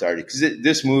how mine started. Because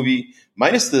this movie,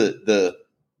 minus the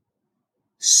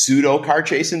pseudo car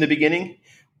chase in the beginning,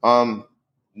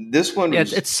 this one,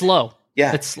 it's slow.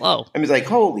 Yeah, it's slow. I mean, it's like,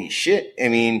 holy shit. I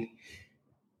mean,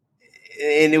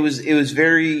 and it was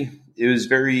very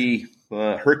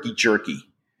herky jerky.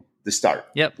 The start.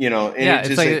 Yep. And it's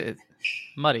just like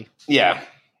muddy. Yeah.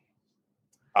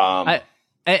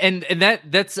 And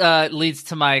that's leads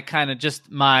to my kind of just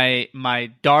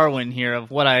my Darwin here of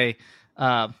what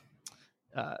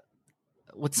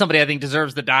what somebody I think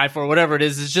deserves to die for, whatever it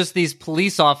is just these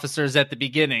police officers at the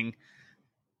beginning.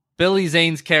 Billy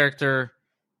Zane's character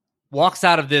walks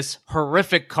out of this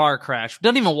horrific car crash.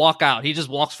 Doesn't even walk out. He just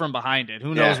walks from behind it.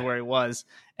 Who knows where he was?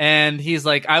 And he's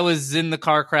like, I was in the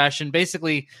car crash, and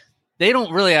basically they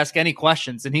don't really ask any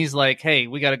questions. And he's like, hey,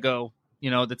 we got to go,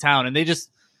 to town. And they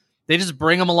just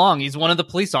bring him along. He's one of the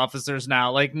police officers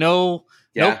now. Like no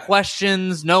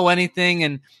questions, no anything.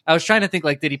 And I was trying to think,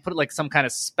 like, did he put like some kind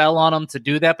of spell on him to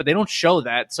do that? But they don't show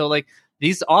that. So like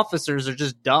these officers are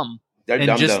just dumb. They're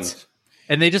dumb.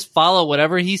 And they just follow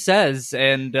whatever he says.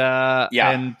 And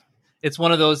and it's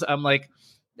one of those, I'm like,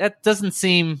 that doesn't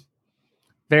seem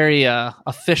very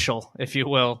official, if you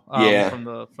will, from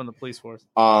the police force.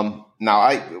 Now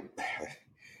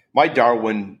my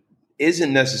Darwin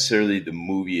isn't necessarily the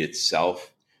movie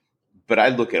itself, but I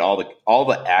look at all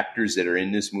the actors that are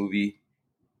in this movie,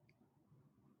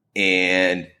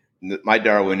 and my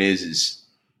Darwin is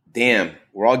damn,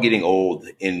 we're all getting old,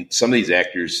 and some of these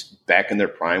actors back in their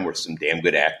prime were some damn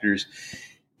good actors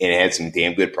and had some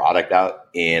damn good product out,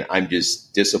 and I'm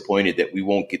just disappointed that we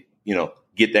won't get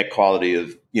that quality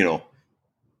of,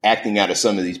 acting out of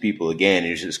some of these people again.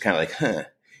 And it's just kind of like,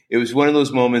 it was one of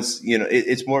those moments,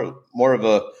 it's more of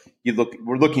a,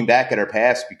 we're looking back at our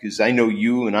past, because I know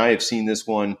you and I have seen this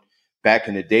one back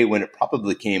in the day when it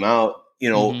probably came out,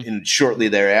 and shortly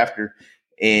thereafter,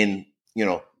 and,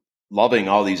 loving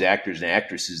all these actors and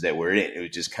actresses that were in it. It was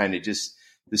just kind of just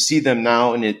to see them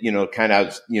now. And it, kind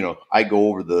of, I go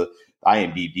over the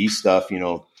IMDb stuff,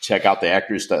 check out the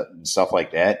actors stuff and stuff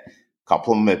like that.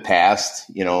 Couple of them have passed,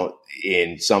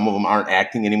 and some of them aren't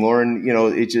acting anymore. And,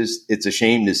 it's a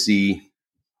shame to see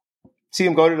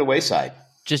them go to the wayside.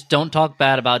 Just don't talk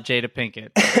bad about Jada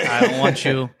Pinkett.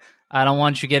 I don't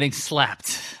want you getting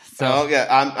slapped. So. Oh yeah.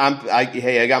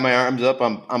 I got my arms up.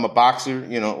 I'm a boxer,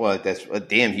 that's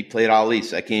damn, he played all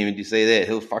these. I can't even say that.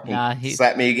 He'll fucking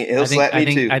slap me again. He'll slap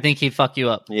me too. I think he'd fuck you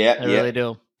up. Yeah. I really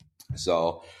do.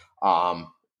 So,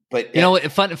 but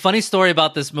funny story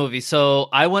about this movie. So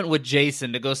I went with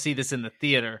Jason to go see this in the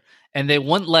theater, and they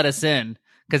wouldn't let us in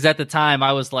because at the time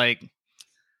I was like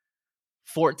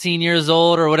 14 years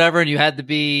old or whatever, and you had to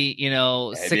be,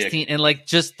 16, and like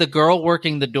just the girl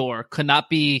working the door could not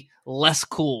be less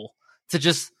cool to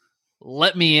just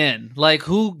let me in. Like,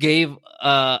 who gave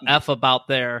a F about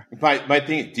their my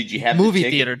thing? Did you have movie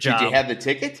the theater job? Did you have the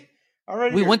ticket?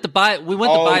 We went to buy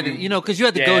the, because you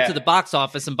had to go to the box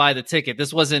office and buy the ticket.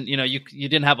 This wasn't, you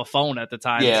didn't have a phone at the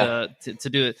time to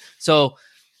do it. So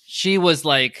she was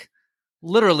like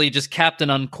literally just Captain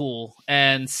Uncool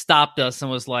and stopped us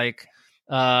and was like,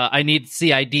 I need to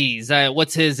see IDs.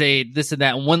 What's his aid? This and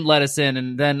that, and wouldn't let us in.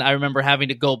 And then I remember having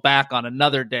to go back on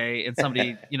another day, and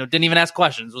somebody, didn't even ask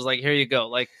questions. Was like, here you go.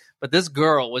 Like, but this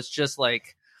girl was just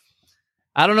like,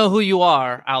 I don't know who you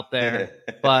are out there,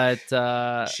 but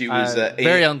she was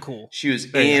very uncool. She was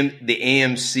the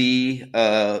AMC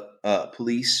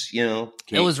police.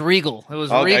 It was Regal. It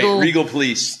was Regal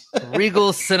Police,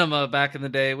 Regal Cinema back in the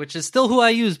day, which is still who I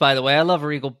use, by the way. I love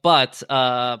Regal, but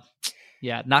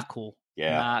yeah, not cool.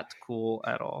 Yeah, not cool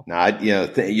at all. No,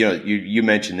 you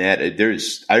mentioned that.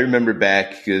 I remember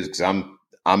back because I'm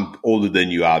older than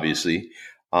you, obviously.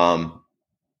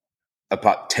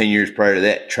 About 10 years prior to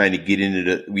that, trying to get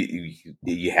into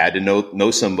you had to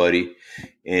know somebody,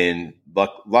 and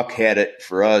luck had it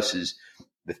for us is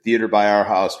the theater by our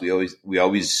house. We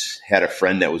always had a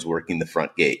friend that was working the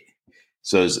front gate.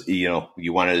 So as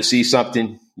you wanted to see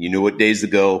something, you knew what days to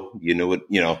go. You knew what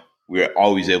we're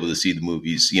always able to see the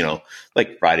movies,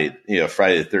 like Friday the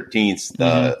 13th,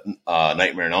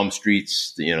 Nightmare on Elm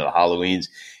Streets, the Halloweens.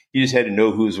 You just had to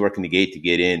know who was working the gate to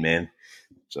get in, man.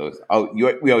 So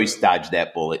we always dodged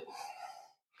that bullet.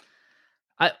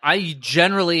 I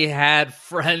generally had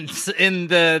friends in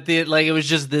the like it was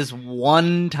just this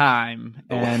one time,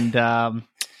 and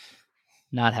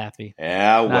not happy.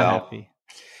 Yeah, not happy.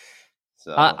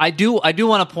 So I do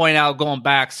want to point out, going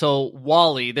back, so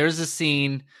Wally, there's a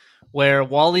scene where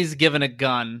Wally's given a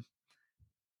gun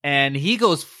and he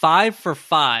goes 5 for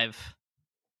 5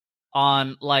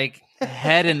 on like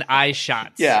head and eye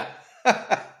shots. Yeah.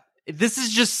 This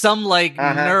is just some like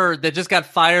nerd that just got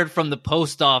fired from the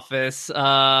post office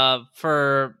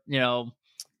for, I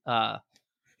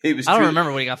don't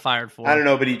remember what he got fired for. I don't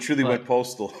know, but he truly went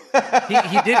postal.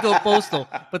 he did go postal.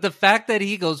 But the fact that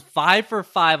he goes 5 for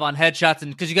 5 on headshots,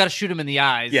 and because you got to shoot him in the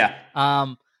eyes. Yeah.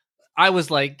 I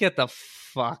was like, get the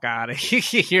fuck out of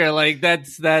here. Like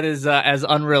that is as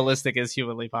unrealistic as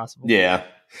humanly possible. Yeah.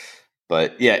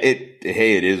 But yeah,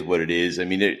 it is what it is. I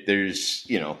mean, there's,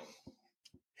 you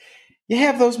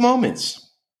have those moments.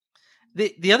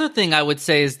 The other thing I would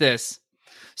say is this.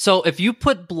 So if you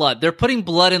put blood, they're putting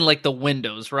blood in like the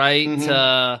windows, right?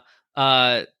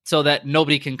 Mm-hmm. So that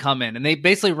nobody can come in, and they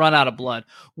basically run out of blood.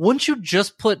 Wouldn't you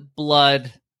just put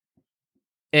blood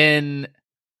in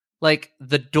like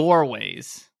the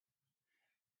doorways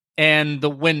and the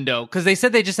window? Because they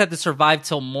said they just had to survive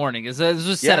till morning. It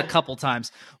was said a couple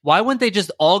times. Why wouldn't they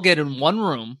just all get in one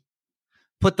room,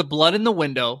 put the blood in the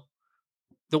windows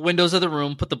of the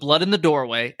room, put the blood in the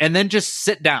doorway, and then just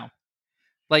sit down?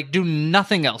 Like, do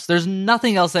nothing else. There's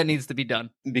nothing else that needs to be done.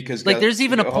 Because like, there's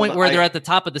even a point where they're at the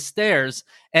top of the stairs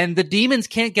and the demons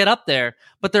can't get up there,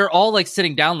 but they're all like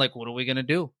sitting down. Like, what are we gonna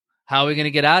do? How are we gonna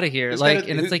get out of here? It's like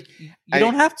you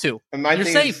don't have to. You're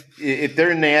safe. If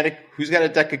they're in the attic, who's got a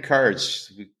deck of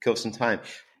cards? We kill some time.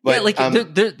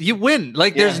 But, you win.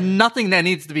 Like, there's nothing that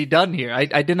needs to be done here. I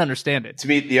didn't understand it. To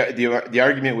me, the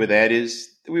argument with that is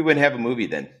we wouldn't have a movie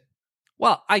then.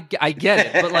 Well, I get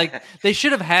it, but like they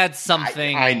should have had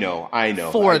something. I know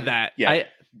for that. Yeah,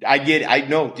 I get it. I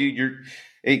know, dude.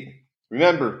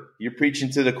 Remember, you're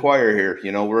preaching to the choir here.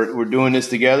 We're doing this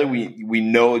together. We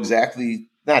know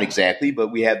not exactly, but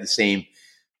we have the same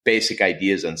basic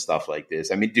ideas on stuff like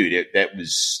this. I mean, dude, that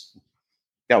was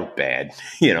bad.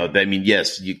 I mean,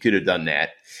 yes, you could have done that.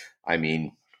 I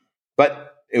mean,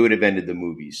 but it would have ended the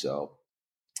movie. So,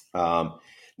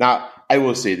 now I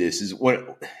will say this is when.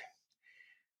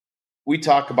 We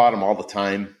talk about them all the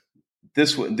time.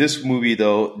 This movie,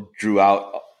 though, drew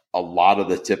out a lot of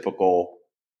the typical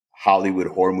Hollywood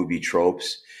horror movie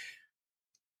tropes.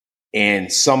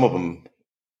 And some of them,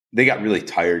 they got really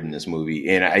tired in this movie.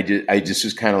 And I just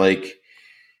was kind of like,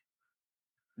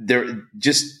 there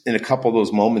just in a couple of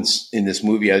those moments in this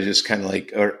movie, I was just kind of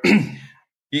like, or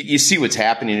you see what's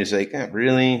happening. It's like,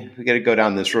 really? We got to go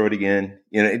down this road again.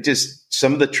 It just,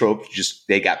 some of the tropes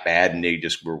they got bad and they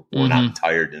just were not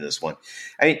tired in this one.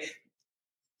 I mean,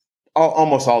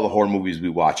 almost all the horror movies we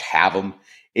watch have them.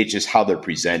 It's just how they're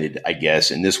presented, I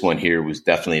guess. And this one here was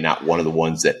definitely not one of the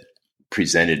ones that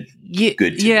presented good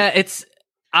to me. It's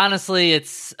honestly,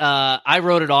 I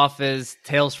wrote it off as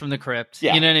Tales from the Crypt.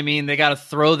 Yeah. You know what I mean? They got to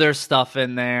throw their stuff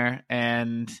in there.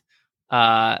 And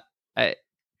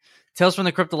Tales from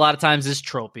the Crypt a lot of times is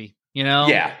tropey,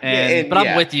 Yeah. But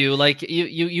I'm with you. Like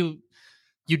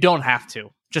you don't have to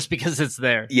just because it's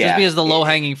there. Yeah. Just because the low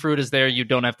hanging fruit is there, you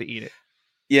don't have to eat it.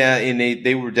 Yeah, and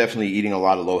they were definitely eating a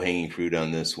lot of low hanging fruit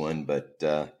on this one. But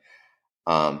other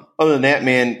than that,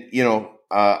 man,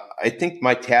 I think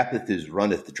my tappeth is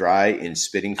runneth dry in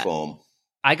spitting foam.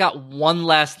 I got one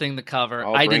last thing to cover.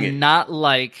 I did not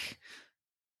like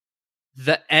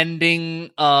the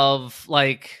ending of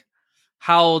like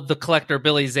how the collector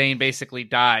Billy Zane basically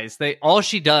dies. All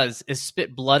she does is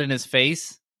spit blood in his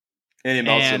face. And it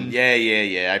melts him.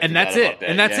 Yeah. And that's it.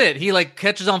 And that's it. He like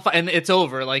catches on fire and it's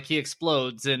over. Like he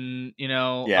explodes. And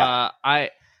I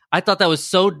thought that was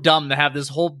so dumb to have this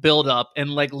whole build up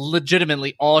and like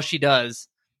legitimately all she does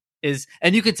is,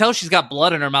 and you can tell she's got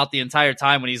blood in her mouth the entire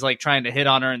time when he's like trying to hit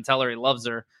on her and tell her he loves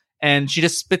her. And she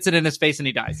just spits it in his face and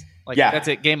he dies. Like that's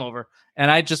it. Game over. And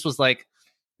I just was like,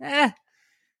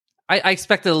 I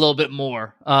expected a little bit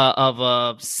more of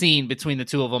a scene between the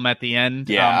two of them at the end.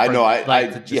 Yeah, I know.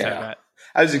 I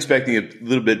was expecting a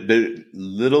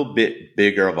little bit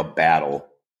bigger of a battle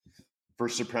for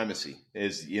supremacy,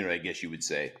 as I guess you would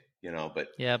say. But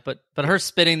yeah, but her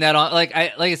spitting that on, like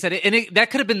I said, that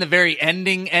could have been the very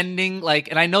ending. Like,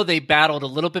 and I know they battled a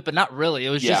little bit, but not really.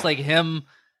 It was just like him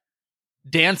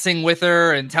dancing with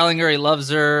her and telling her he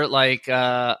loves her. Like,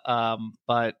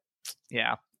 but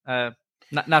yeah.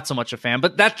 not so much a fan.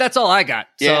 But that's all I got.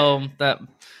 Yeah. So that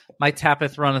my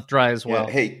tappeth runneth dry as well.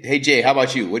 Yeah. Hey, Jay, how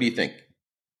about you? What do you think?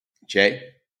 Jay?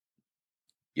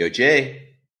 Yo, Jay.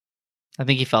 I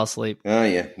think he fell asleep. Oh,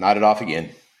 yeah. Nodded off again.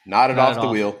 Nodded off the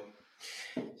wheel.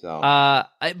 So,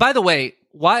 by the way,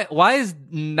 why is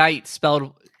Knight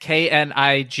spelled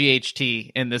Knight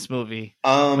in this movie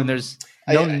when there's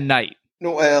no night?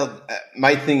 No, well,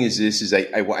 my thing is this: is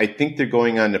I think they're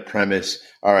going on the premise.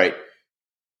 All right,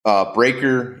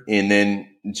 Breaker and then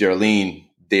Geraldine,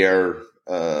 they're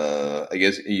I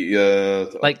guess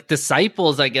like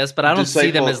disciples, I guess, but I don't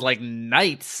see them as like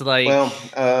knights. Like,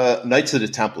 well, Knights of the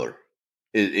Templar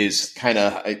is kind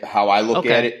of how I look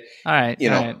at it. All right,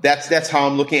 that's how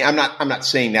I'm looking. I'm not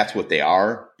saying that's what they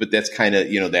are, but that's kind of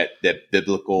that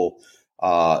biblical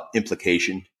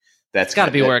implication. That's got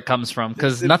to be where it comes from,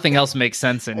 because nothing else makes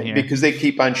sense in here. Because they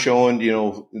keep on showing,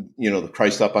 the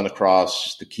Christ up on the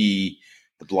cross, the key,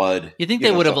 the blood. You think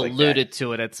they would have alluded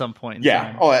to it at some point in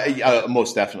time? Oh,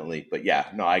 most definitely. But yeah,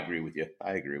 no, I agree with you.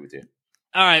 All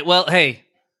right, well, hey,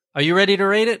 are you ready to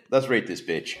rate it? Let's rate this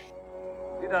bitch.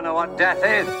 You don't know what death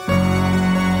is.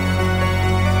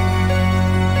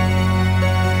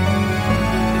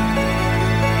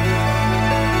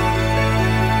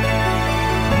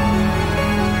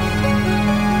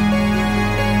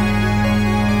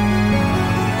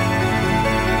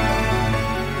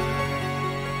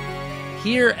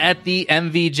 Here at the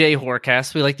MVJ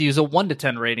Horrorcast, we like to use a 1 to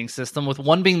 10 rating system, with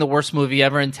 1 being the worst movie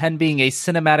ever and 10 being a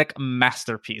cinematic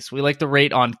masterpiece. We like to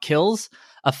rate on kills,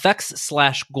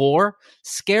 effects/gore,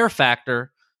 scare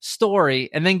factor,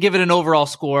 story, and then give it an overall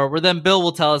score, where then Bill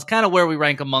will tell us kind of where we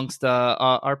rank amongst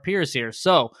our peers here.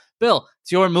 So, Bill,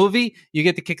 it's your movie. You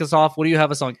get to kick us off. What do you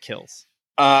have us on kills?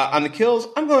 On the kills,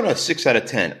 I'm going to 6 out of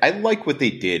 10. I like what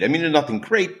they did. I mean, they're nothing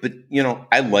great, but,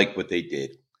 I like what they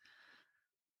did.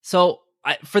 So,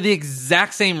 for the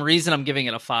exact same reason, I'm giving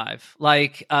it a 5.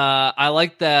 Like, I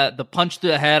like the punch to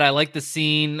the head. I like the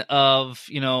scene of,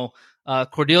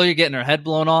 Cordelia getting her head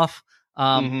blown off.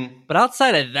 But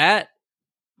outside of that,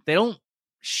 they don't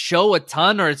show a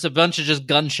ton, or it's a bunch of just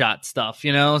gunshot stuff,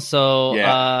 So,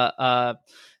 yeah.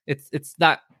 It's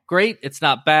not great. It's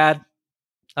not bad.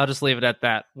 I'll just leave it at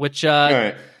that, which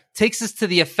takes us to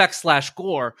the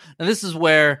effects/gore. And this is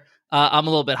where I'm a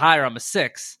little bit higher. I'm a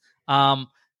 6.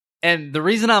 And the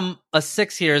reason I'm a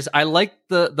 6 here is I like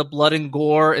the blood and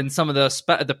gore and some of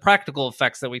the practical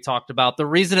effects that we talked about. The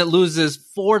reason it loses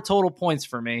 4 total points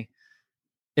for me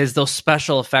is those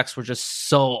special effects were just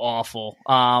so awful.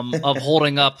 Of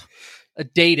holding up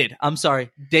dated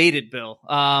Bill.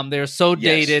 They're so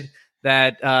dated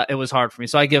that it was hard for me.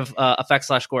 So I give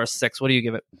effects/gore a 6. What do you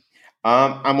give it?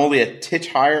 I'm only a titch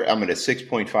higher. I'm at a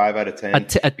 6.5 out of 10. A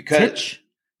titch?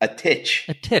 A titch.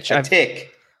 A titch. A titch.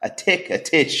 A titch, a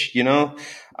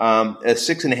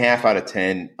 6.5 out of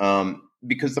 10,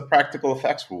 because the practical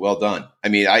effects were well done. I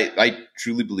mean, I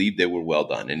truly believe they were well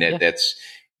done, and and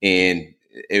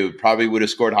it probably would have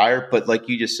scored higher. But like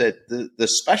you just said, the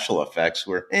special effects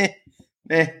were at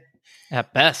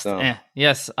best. So,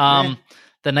 yes.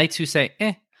 The Knights who say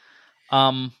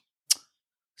So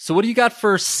what do you got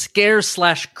for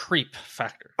scare/creep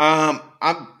factor?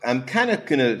 I'm kind of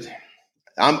gonna.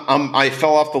 I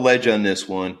fell off the ledge on this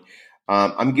one.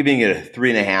 I'm giving it a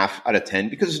 3.5 out of 10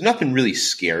 because there's nothing really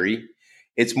scary.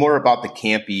 It's more about the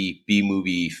campy B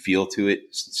movie feel to it.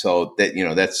 So that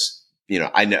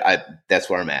that's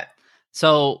where I'm at.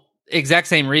 So exact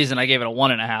same reason I gave it a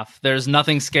 1.5. There's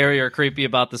nothing scary or creepy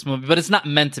about this movie, but it's not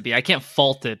meant to be. I can't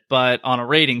fault it, but on a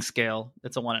rating scale,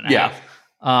 it's a 1.5. Yeah.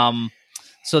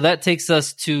 So that takes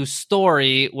us to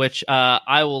story, which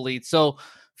I will lead. So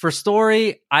for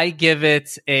story, I give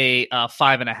it a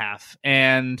 5.5.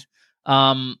 And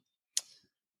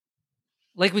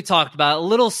like we talked about, a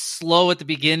little slow at the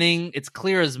beginning. It's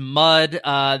clear as mud.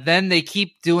 Then they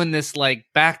keep doing this like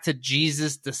back to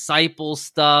Jesus disciple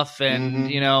stuff.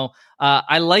 And,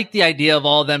 I like the idea of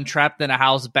all of them trapped in a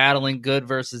house battling good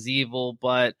versus evil.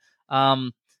 But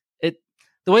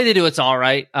the way they do it's all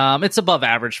right. It's above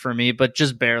average for me, but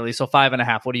just barely. So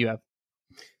 5.5. What do you have?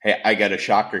 Hey, I got a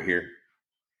shocker here.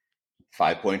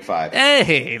 5.5.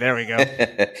 Hey, there we go.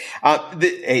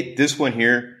 This one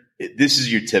here, this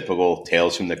is your typical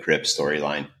Tales from the Crypt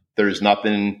storyline. There's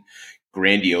nothing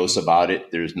grandiose about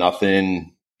it. There's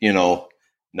nothing,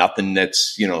 nothing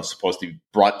that's, supposed to be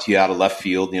brought to you out of left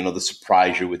field, to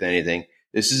surprise you with anything.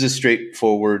 This is a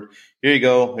straightforward, here you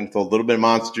go, and throw a little bit of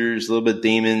monsters, a little bit of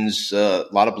demons, a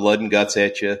lot of blood and guts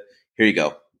at you. Here you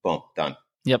go. Boom, done.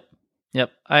 Yep,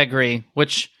 I agree,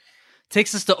 which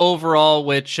takes us to overall,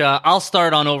 which I'll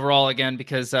start on overall again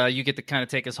because you get to kind of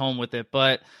take us home with it.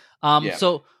 But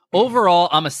so Overall,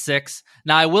 I'm a 6.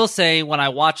 Now, I will say when I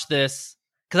watch this,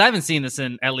 because I haven't seen this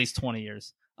in at least 20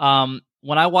 years.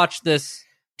 When I watched this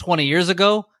 20 years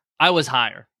ago, I was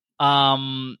higher.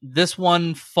 This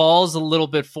one falls a little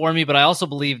bit for me, but I also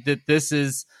believe that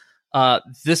this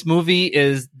movie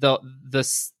is the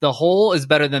whole is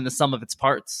better than the sum of its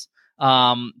parts.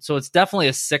 So it's definitely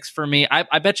a 6 for me.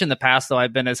 I bet you in the past though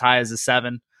I've been as high as a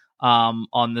 7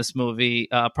 on this movie,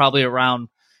 probably around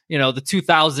the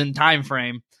 2000 time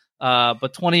frame.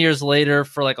 But 20 years later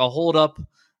for like a hold up,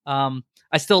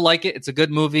 I still like it. It's a good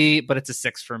movie, but it's a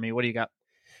 6 for me. What do you got?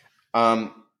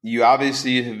 You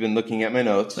obviously have been looking at my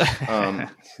notes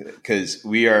because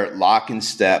we are lock and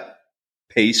step,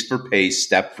 pace for pace,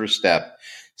 step for step,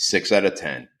 6 out of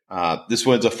 10. This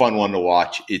one's a fun one to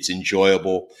watch. It's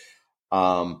enjoyable.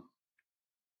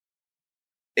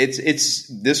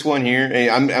 It's this one here.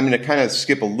 I'm going to kind of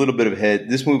skip a little bit ahead.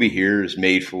 This movie here is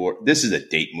made for. This is a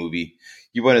date movie.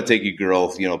 You want to take your girl,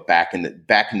 back in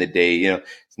the day.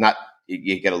 It's not.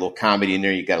 You got a little comedy in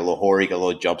there. You got a little horror. You got a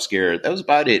little jump scare. That was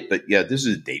about it. But yeah, this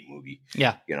is a date movie.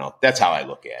 Yeah, that's how I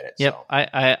look at it. Yep, so.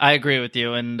 I agree with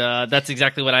you, and that's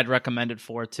exactly what I'd recommend it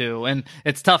for too. And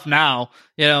it's tough now,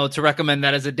 to recommend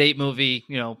that as a date movie.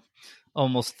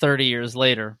 Almost 30 years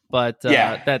later, but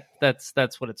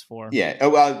that's what it's for. Yeah,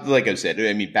 well, like I said,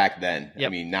 back then.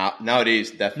 Yep.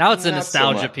 Nowadays, now it's a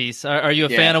nostalgia piece. Are you a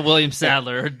fan of William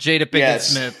Sadler or Jada Pinkett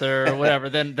Smith or whatever?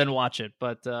 Then watch it.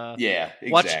 But yeah,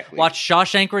 exactly. Watch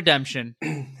Shawshank Redemption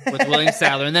with William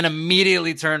Sadler, and then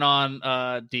immediately turn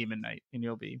on Demon Knight, and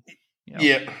you'll be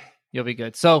You'll be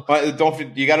good. So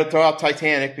you got to throw out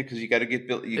Titanic because you got to get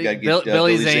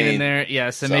Billy Zane in there.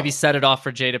 Yes, and maybe set it off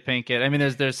for Jada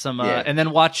Pinkett. There's some, and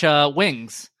then watch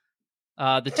Wings,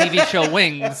 the TV show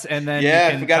Wings, and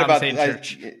then forgot about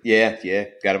Church.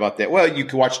 Forgot about that. Well, you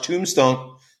could watch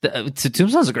Tombstone.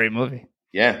 Tombstone's a great movie.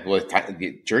 Yeah, well,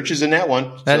 Church is in that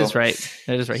one. That is right.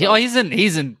 So. He's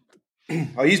in.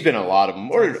 Oh, he's been in a lot of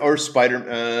them, or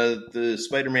the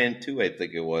Spider-Man 2, I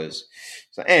think it was.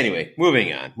 So anyway,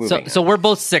 moving on. So we're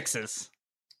both 6s.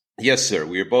 Yes, sir.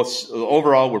 We are both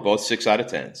overall. We're both 6 out of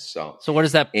 10. So where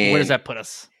does that put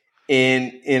us?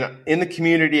 In the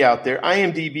community out there,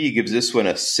 IMDb gives this one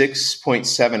a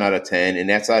 6.7 out of 10, and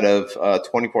that's out of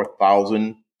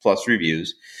 24,000 plus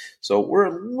reviews. So we're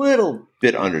a little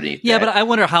bit underneath. Yeah, but I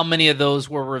wonder how many of those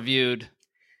were reviewed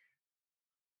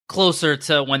closer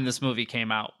to when this movie came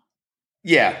out.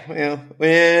 Yeah, IMDb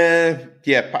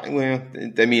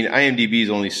is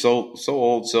only so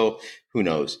old, so who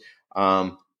knows?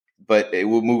 But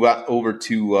we'll move over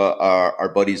to our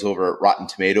buddies over at Rotten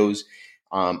Tomatoes.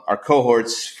 Our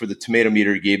cohorts for the tomato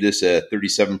meter gave this a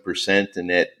 37%, and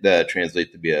that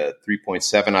translates to be a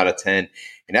 3.7 out of 10,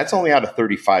 and that's only out of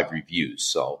 35 reviews.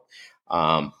 So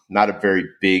not a very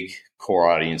big core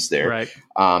audience there. Right.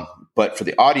 But for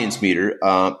the audience meter,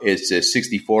 it's a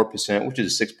 64%, which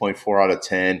is a 6.4 out of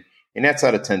 10, and that's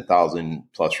out of 10,000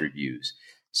 plus reviews.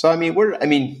 So we're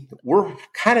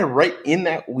kind of right in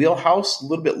that wheelhouse, a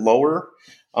little bit lower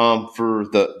for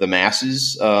the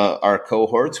masses. Our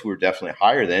cohorts were definitely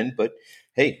higher then, but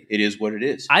hey, it is what it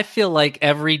is. I feel like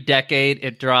every decade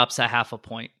it drops a half a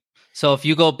point. So if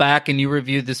you go back and you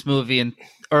review this movie in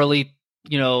early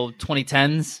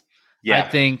 2010s. Yeah. I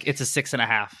think it's a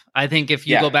 6.5. I think if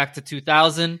you go back to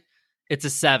 2000, it's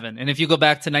a 7. And if you go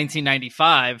back to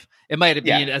 1995, it might have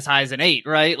been as high as an 8,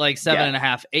 right? Like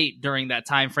 7.5, 8 during that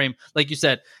time frame. Like you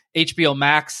said, HBO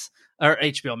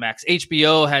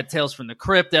had Tales from the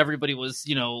Crypt. Everybody was,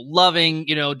 loving,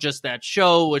 just that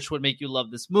show, which would make you love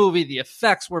this movie. The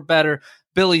effects were better.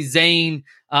 Billy Zane,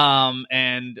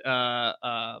 and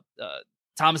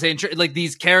Thomas Hayden, like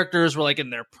these characters were like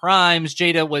in their primes.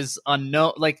 Jada was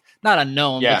unknown, like not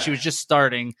unknown, but she was just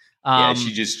starting. From what I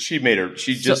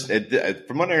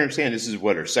understand, this is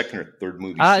her second or third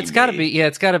movie. It's got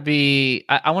to be.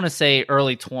 I want to say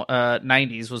early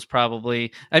 90s was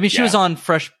probably. She was on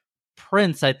Fresh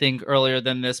Prince, I think, earlier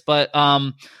than this, but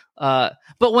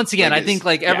once again, I think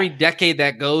like every decade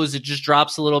that goes, it just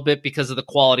drops a little bit because of the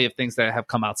quality of things that have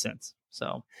come out since.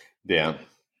 So yeah,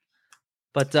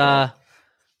 but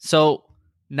so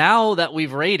now that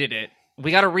we've rated it,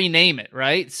 we got to rename it,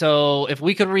 right? So if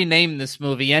we could rename this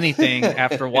movie anything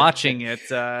after watching it,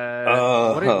 what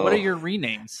are your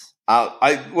renames?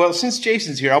 Well, since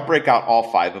Jason's here, I'll break out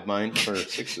all 5 of mine for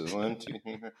 6s. 1, 2,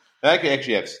 3. I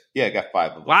actually have. Yeah, I got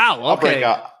 5 of them. Wow. Okay.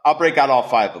 I'll break out all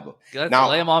 5 of them. Now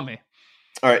lay them on me.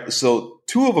 All right. So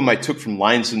 2 of them I took from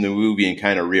lines from the movie and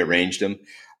kind of rearranged them.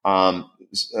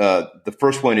 The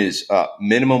first one is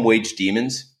Minimum Wage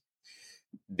Demons,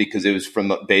 because it was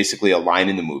from basically a line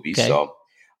in the movie. Okay. So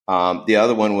the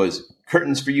other one was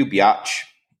Curtains for You, Biatch.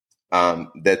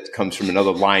 That comes from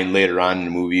another line later on in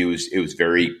the movie. It was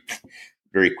very,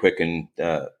 very quick and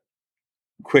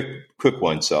quick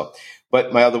one. So,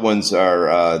 but my other ones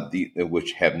are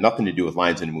which have nothing to do with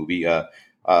lines in the movie.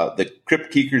 The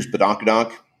Crypt Keekers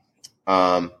Badonkadonk,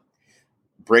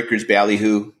 Breakers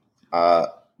Ballyhoo,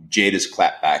 Jada's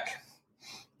Clapback.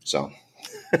 So,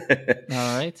 all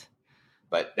right.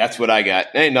 But that's what I got.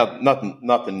 Hey, nothing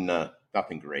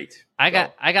great. I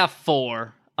got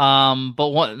 4. But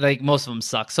one, like, most of them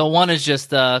suck. So one is just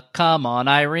 "Come on,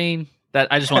 Irene." That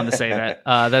I just wanted to say that.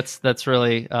 That's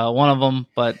really one of them,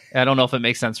 but I don't know if it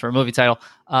makes sense for a movie title.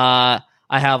 I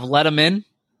have "Let 'Em In,"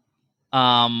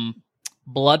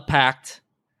 "Blood Pact,"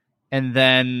 and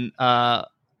then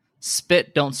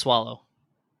 "Spit Don't Swallow."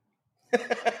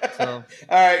 So, all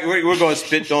right, we're going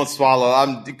 "Spit Don't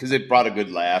Swallow." Because it brought a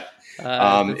good laugh.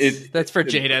 That's for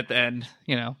Jada at the end,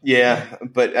 you know. Yeah,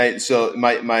 but so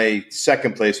my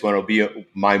second place one will be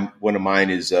one of mine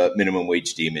is Minimum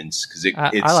Wage Demons, because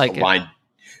it's like a line.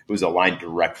 It was a line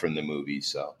direct from the movie,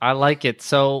 so I like it.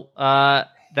 So that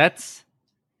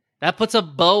puts a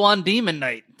bow on Demon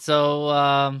Night.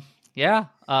 So yeah,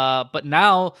 but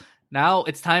now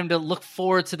it's time to look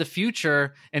forward to the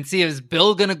future and see, is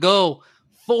Bill gonna go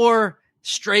 4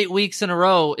 straight weeks in a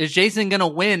row? Is Jason going to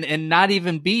win and not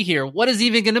even be here? What is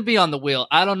even going to be on the wheel?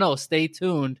 I don't know. Stay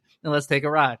tuned and let's take a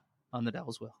ride on the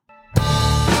Devil's Wheel.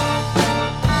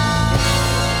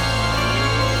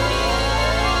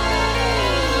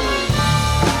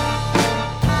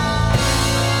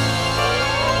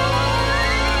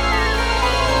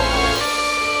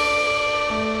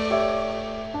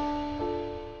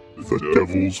 The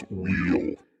Devil's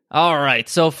Wheel. All right,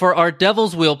 so for our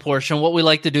Devil's Wheel portion, what we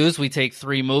like to do is we take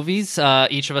 3 movies.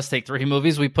 Each of us take 3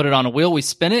 movies. We put it on a wheel. We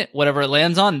spin it. Whatever it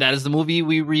lands on, that is the movie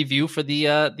we review for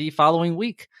the following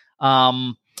week.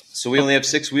 So we only have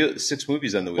 6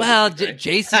 movies on the wheel. Well,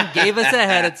 Jason gave us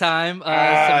ahead of time some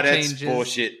that's changes.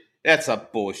 Bullshit. That's a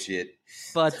bullshit.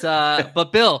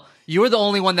 But Bill, you were the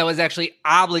only one that was actually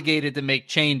obligated to make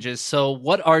changes. So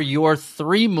what are your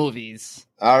 3 movies?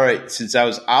 All right, since I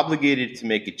was obligated to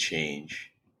make a change,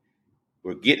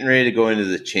 we're getting ready to go into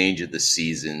the change of the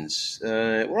seasons.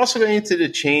 We're also going into the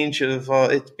change of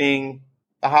it being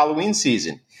the Halloween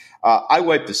season. I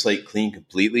wiped the slate clean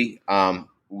completely. There's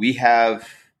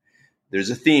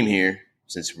a theme here.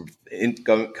 Since we're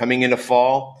coming into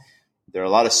fall, there are a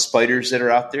lot of spiders that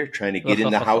are out there trying to get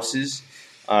into houses.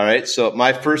 All right, so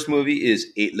my first movie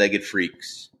is 8-Legged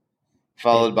Freaks,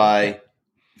 followed by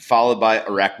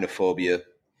Arachnophobia,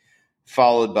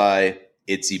 followed by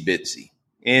Itsy Bitsy.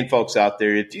 And folks out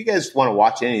there, if you guys want to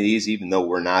watch any of these, even though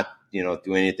we're not,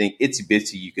 doing anything, Itsy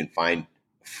Bitsy you can find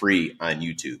free on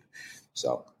YouTube.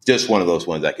 So just one of those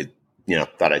ones I could,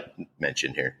 thought I'd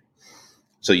mention here.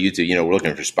 So YouTube, we're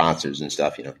looking for sponsors and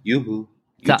stuff, YouTube.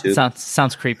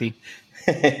 Sounds creepy.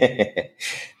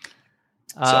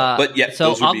 But yeah,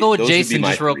 so I'll go with Jason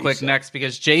just real 3, quick next,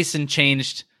 because Jason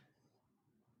changed.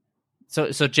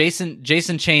 So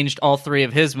Jason changed all 3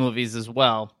 of his movies as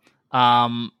well.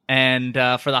 And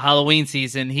for the Halloween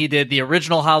season, he did the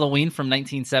original Halloween from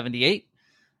 1978.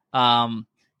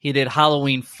 He did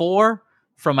Halloween 4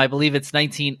 from, I believe it's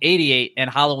 1988, and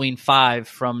Halloween 5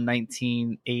 from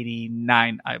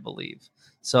 1989, I believe.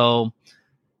 So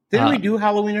didn't we do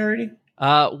Halloween already?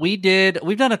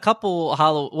 We've done a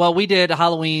couple we did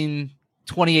Halloween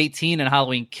 2018 and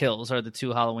Halloween Kills are the 2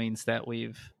 Halloweens that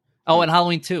we've. Oh, and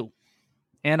Halloween 2.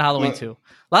 And Halloween 2.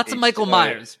 Lots of Michael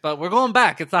Myers, but we're going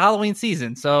back. It's the Halloween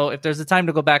season, so if there's a time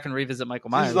to go back and revisit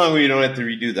Michael Myers. As long as you don't have to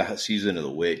redo the season of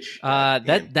the witch.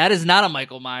 That is not a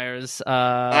Michael Myers.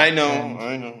 I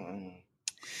know.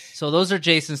 So those are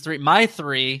Jason's 3. My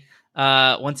 3,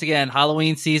 once again,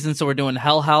 Halloween season, so we're doing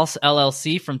Hell House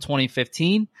LLC from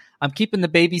 2015. I'm keeping The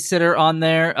Babysitter on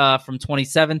there from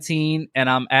 2017, and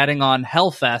I'm adding on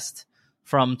Hellfest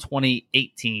from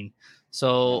 2018.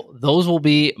 So those will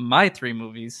be my 3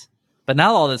 movies. But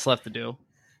now all that's left to do.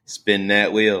 Spin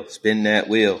that wheel. Spin that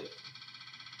wheel.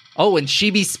 Oh, and she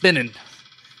be spinning.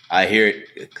 I hear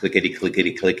it. Clickety,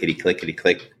 clickety, clickety, clickety,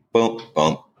 click. Boom,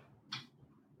 boom.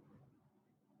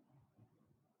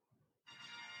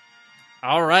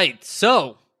 All right.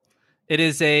 So it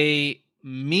is a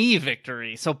me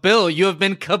victory. So, Bill, you have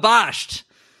been kiboshed.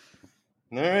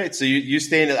 All right. So you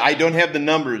stay in. I don't have the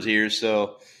numbers here.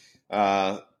 So,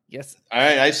 yes. All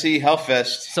right. I see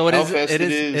Hellfest. So it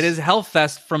is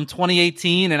Hellfest from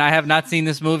 2018, and I have not seen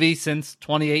this movie since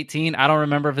 2018. I don't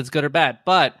remember if it's good or bad,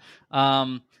 but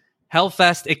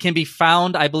Hellfest, it can be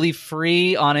found, I believe,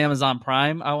 free on Amazon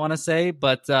Prime, I want to say,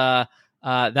 but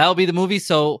that'll be the movie.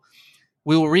 So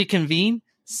we will reconvene,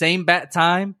 same bat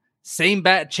time, same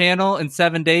bat channel in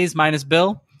 7 days minus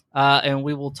Bill, and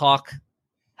we will talk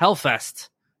Hellfest.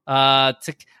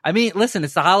 Listen,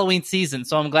 it's the Halloween season,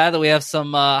 so I'm glad that we have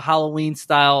some Halloween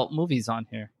style movies on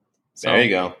here. So, there you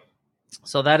go.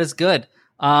 So that is good.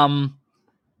 But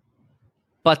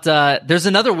there's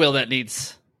another wheel that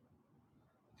needs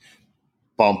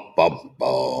bum bum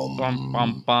bum bum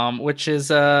bum bum, which is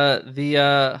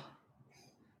our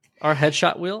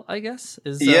headshot wheel, I guess.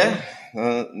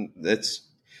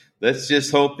 Let's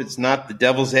just hope it's not the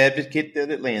devil's advocate that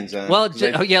it lands on. Well,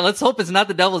 let's hope it's not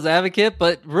the devil's advocate,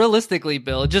 but realistically,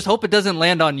 Bill, just hope it doesn't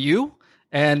land on you,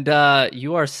 and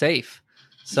you are safe.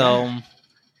 So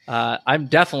I'm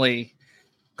definitely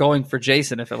going for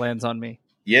Jason if it lands on me.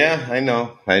 Yeah, I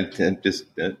know. I just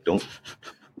don't.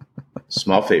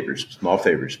 Small favors,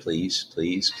 please.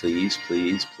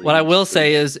 What I will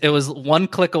say is it was one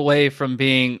click away from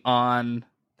being on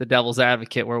the Devil's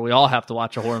Advocate, where we all have to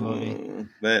watch a horror movie.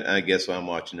 But I guess I'm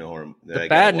watching a horror movie. The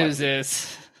bad news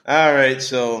is... All right,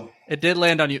 so... It did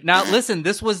land on you. Now, listen,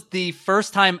 this was the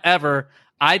first time ever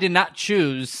I did not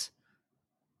choose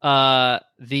the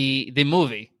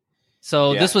movie.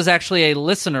 So this was actually a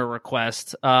listener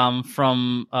request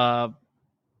from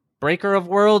Breaker of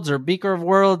Worlds or Beaker of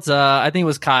Worlds. I think it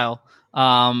was Kyle,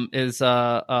 is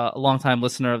a longtime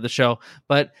listener of the show.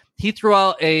 But he threw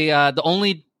out the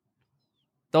only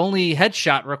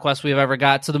headshot request we've ever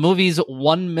got. So the movie's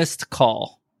One Missed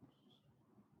Call.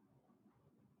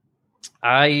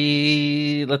 Let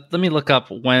me look up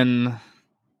when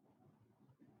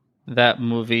that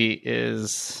movie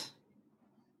is.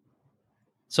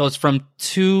 So it's from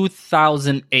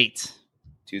 2008.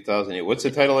 2008. What's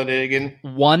the title of it again?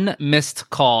 One Missed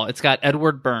Call. It's got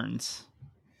Edward Burns.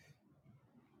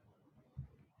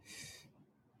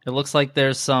 It looks like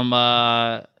there's some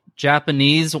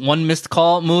Japanese One Missed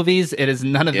Call movies. It is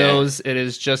none of those. It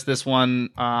is just this one.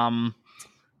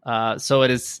 So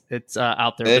it's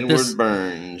out there. Edward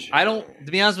Burns. To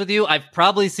be honest with you, I've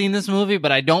probably seen this movie,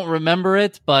 but I don't remember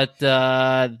it. But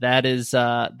that is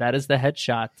the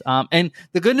headshot. And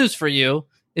the good news for you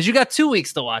is you got 2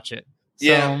 weeks to watch it.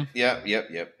 So,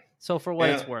 Yep. So for what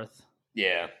it's worth.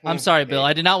 Yeah. I'm sorry, Bill.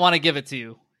 I did not want to give it to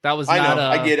you. That was I know.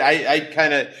 I get. I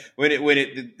kind of when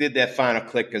it did that final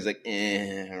click, I was like,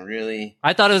 really?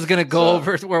 I thought it was going to go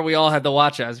over to where we all had to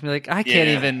watch it. I was like, I can't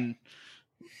even.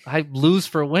 I lose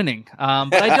for winning,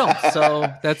 but I don't.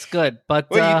 So that's good. But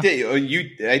well,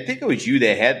 you did. I think it was you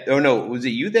that had. Oh no, was it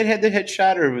you that had the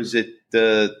headshot, or was it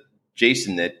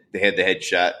Jason that had the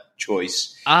headshot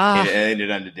choice? And it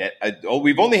ended on the dead.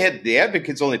 We've only had the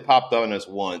advocates only popped on us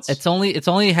once. It's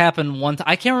only happened once.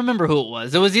 I can't remember who it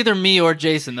was. It was either me or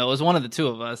Jason, though. It was one of the two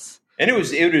of us. And it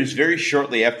was very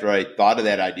shortly after I thought of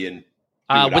that idea.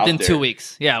 And within 2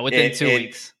 weeks. Yeah, within 2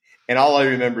 weeks. And all I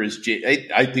remember is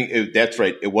I think that's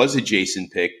right. It was a Jason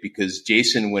pick because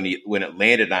Jason, when it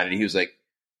landed on it, he was like,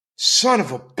 "Son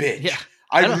of a bitch." Yeah.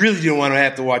 I really didn't want to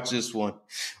have to watch this one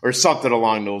or something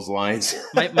along those lines.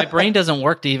 my brain doesn't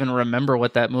work to even remember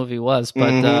what that movie was,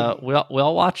 but we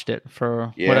all watched it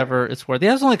for whatever it's worth. Yeah,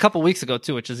 it was only a couple weeks ago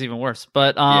too, which is even worse.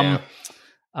 But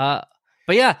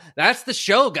that's the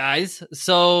show, guys.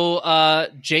 So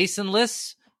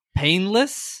Jasonless,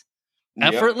 painless,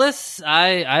 effortless.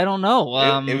 I don't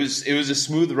know. It was a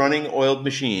smooth running oiled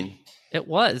machine. It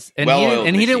was, and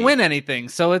he didn't win anything,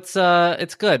 so it's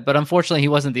good. But unfortunately, he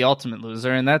wasn't the ultimate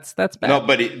loser, and that's bad. No,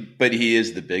 but he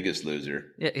is the biggest loser.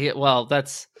 Yeah, well,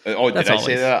 that's. Did I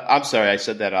say that? I'm sorry, I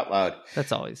said that out loud.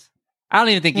 That's always. I don't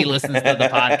even think he listens to the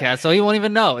podcast, so he won't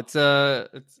even know. It's.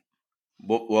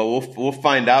 We'll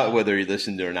find out whether he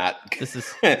listened or not. This is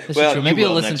true. Maybe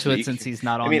he'll listen to it since he's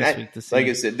not on this week. To see, like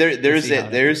I said,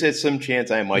 there's some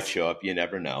chance I might show up. You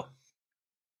never know.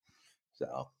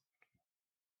 So.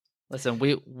 Listen,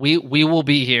 we will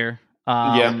be here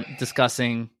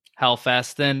discussing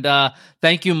Hellfest. And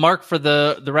thank you, Mark, for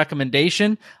the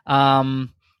recommendation. And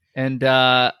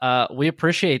we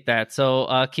appreciate that.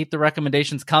 So keep the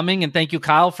recommendations coming. And thank you,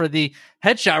 Kyle, for the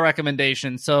headshot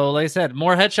recommendation. So like I said,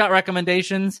 more headshot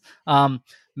recommendations.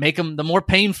 Make them the more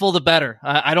painful, the better.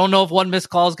 I don't know if One Missed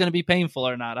Call is going to be painful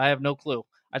or not. I have no clue.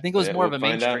 I think it was more of a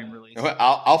mainstream release.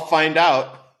 I'll find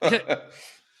out.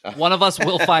 One of us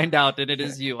will find out, and it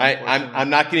is you.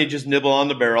 I'm not going to just nibble on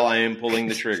the barrel. I am pulling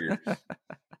the trigger.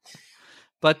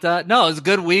 But no, it was a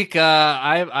good week.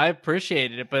 I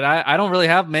appreciated it, but I don't really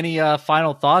have many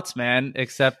final thoughts, man.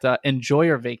 Except enjoy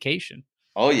your vacation.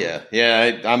 Oh yeah.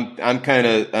 I'm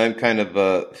kind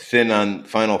of thin on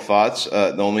final thoughts.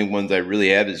 The only ones I really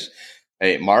have is,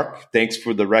 hey, Mark, thanks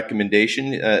for the recommendation.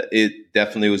 It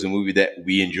definitely was a movie that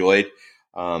we enjoyed.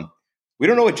 We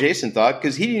don't know what Jason thought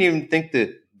because he didn't even think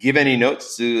to give any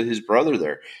notes to his brother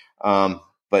there.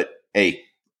 But hey,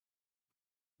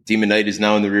 Demon Knight is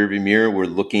now in the rearview mirror. We're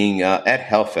looking at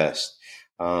Hellfest.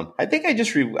 I think I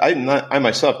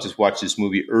myself just watched this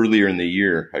movie earlier in the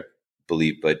year, I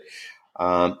believe. But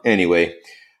anyway,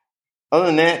 other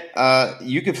than that,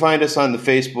 you can find us on the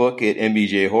Facebook at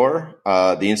MVJ Horror,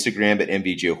 the Instagram at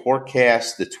MVJ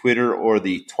Horrorcast, the Twitter or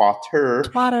the Twitter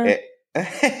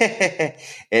at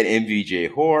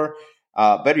MVJ Horror.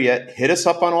 Better yet, hit us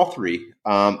up on all three.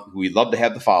 We'd love to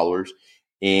have the followers.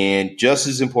 And just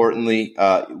as importantly,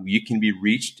 you can be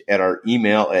reached at our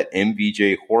email at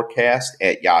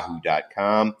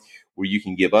mvjhorcast@yahoo.com, where you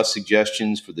can give us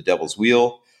suggestions for the Devil's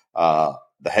Wheel, the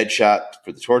headshot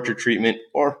for the torture treatment,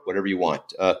 or whatever you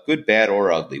want. Good, bad,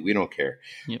 or ugly. We don't care.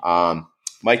 Yep.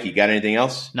 Mike, you got anything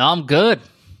else? No, I'm good.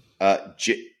 No,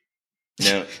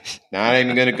 not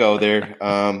even going to go there.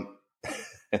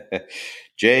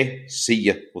 Jay, see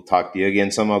ya. We'll talk to you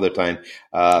again some other time.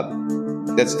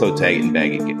 Let's toe tag it and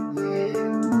bag it again.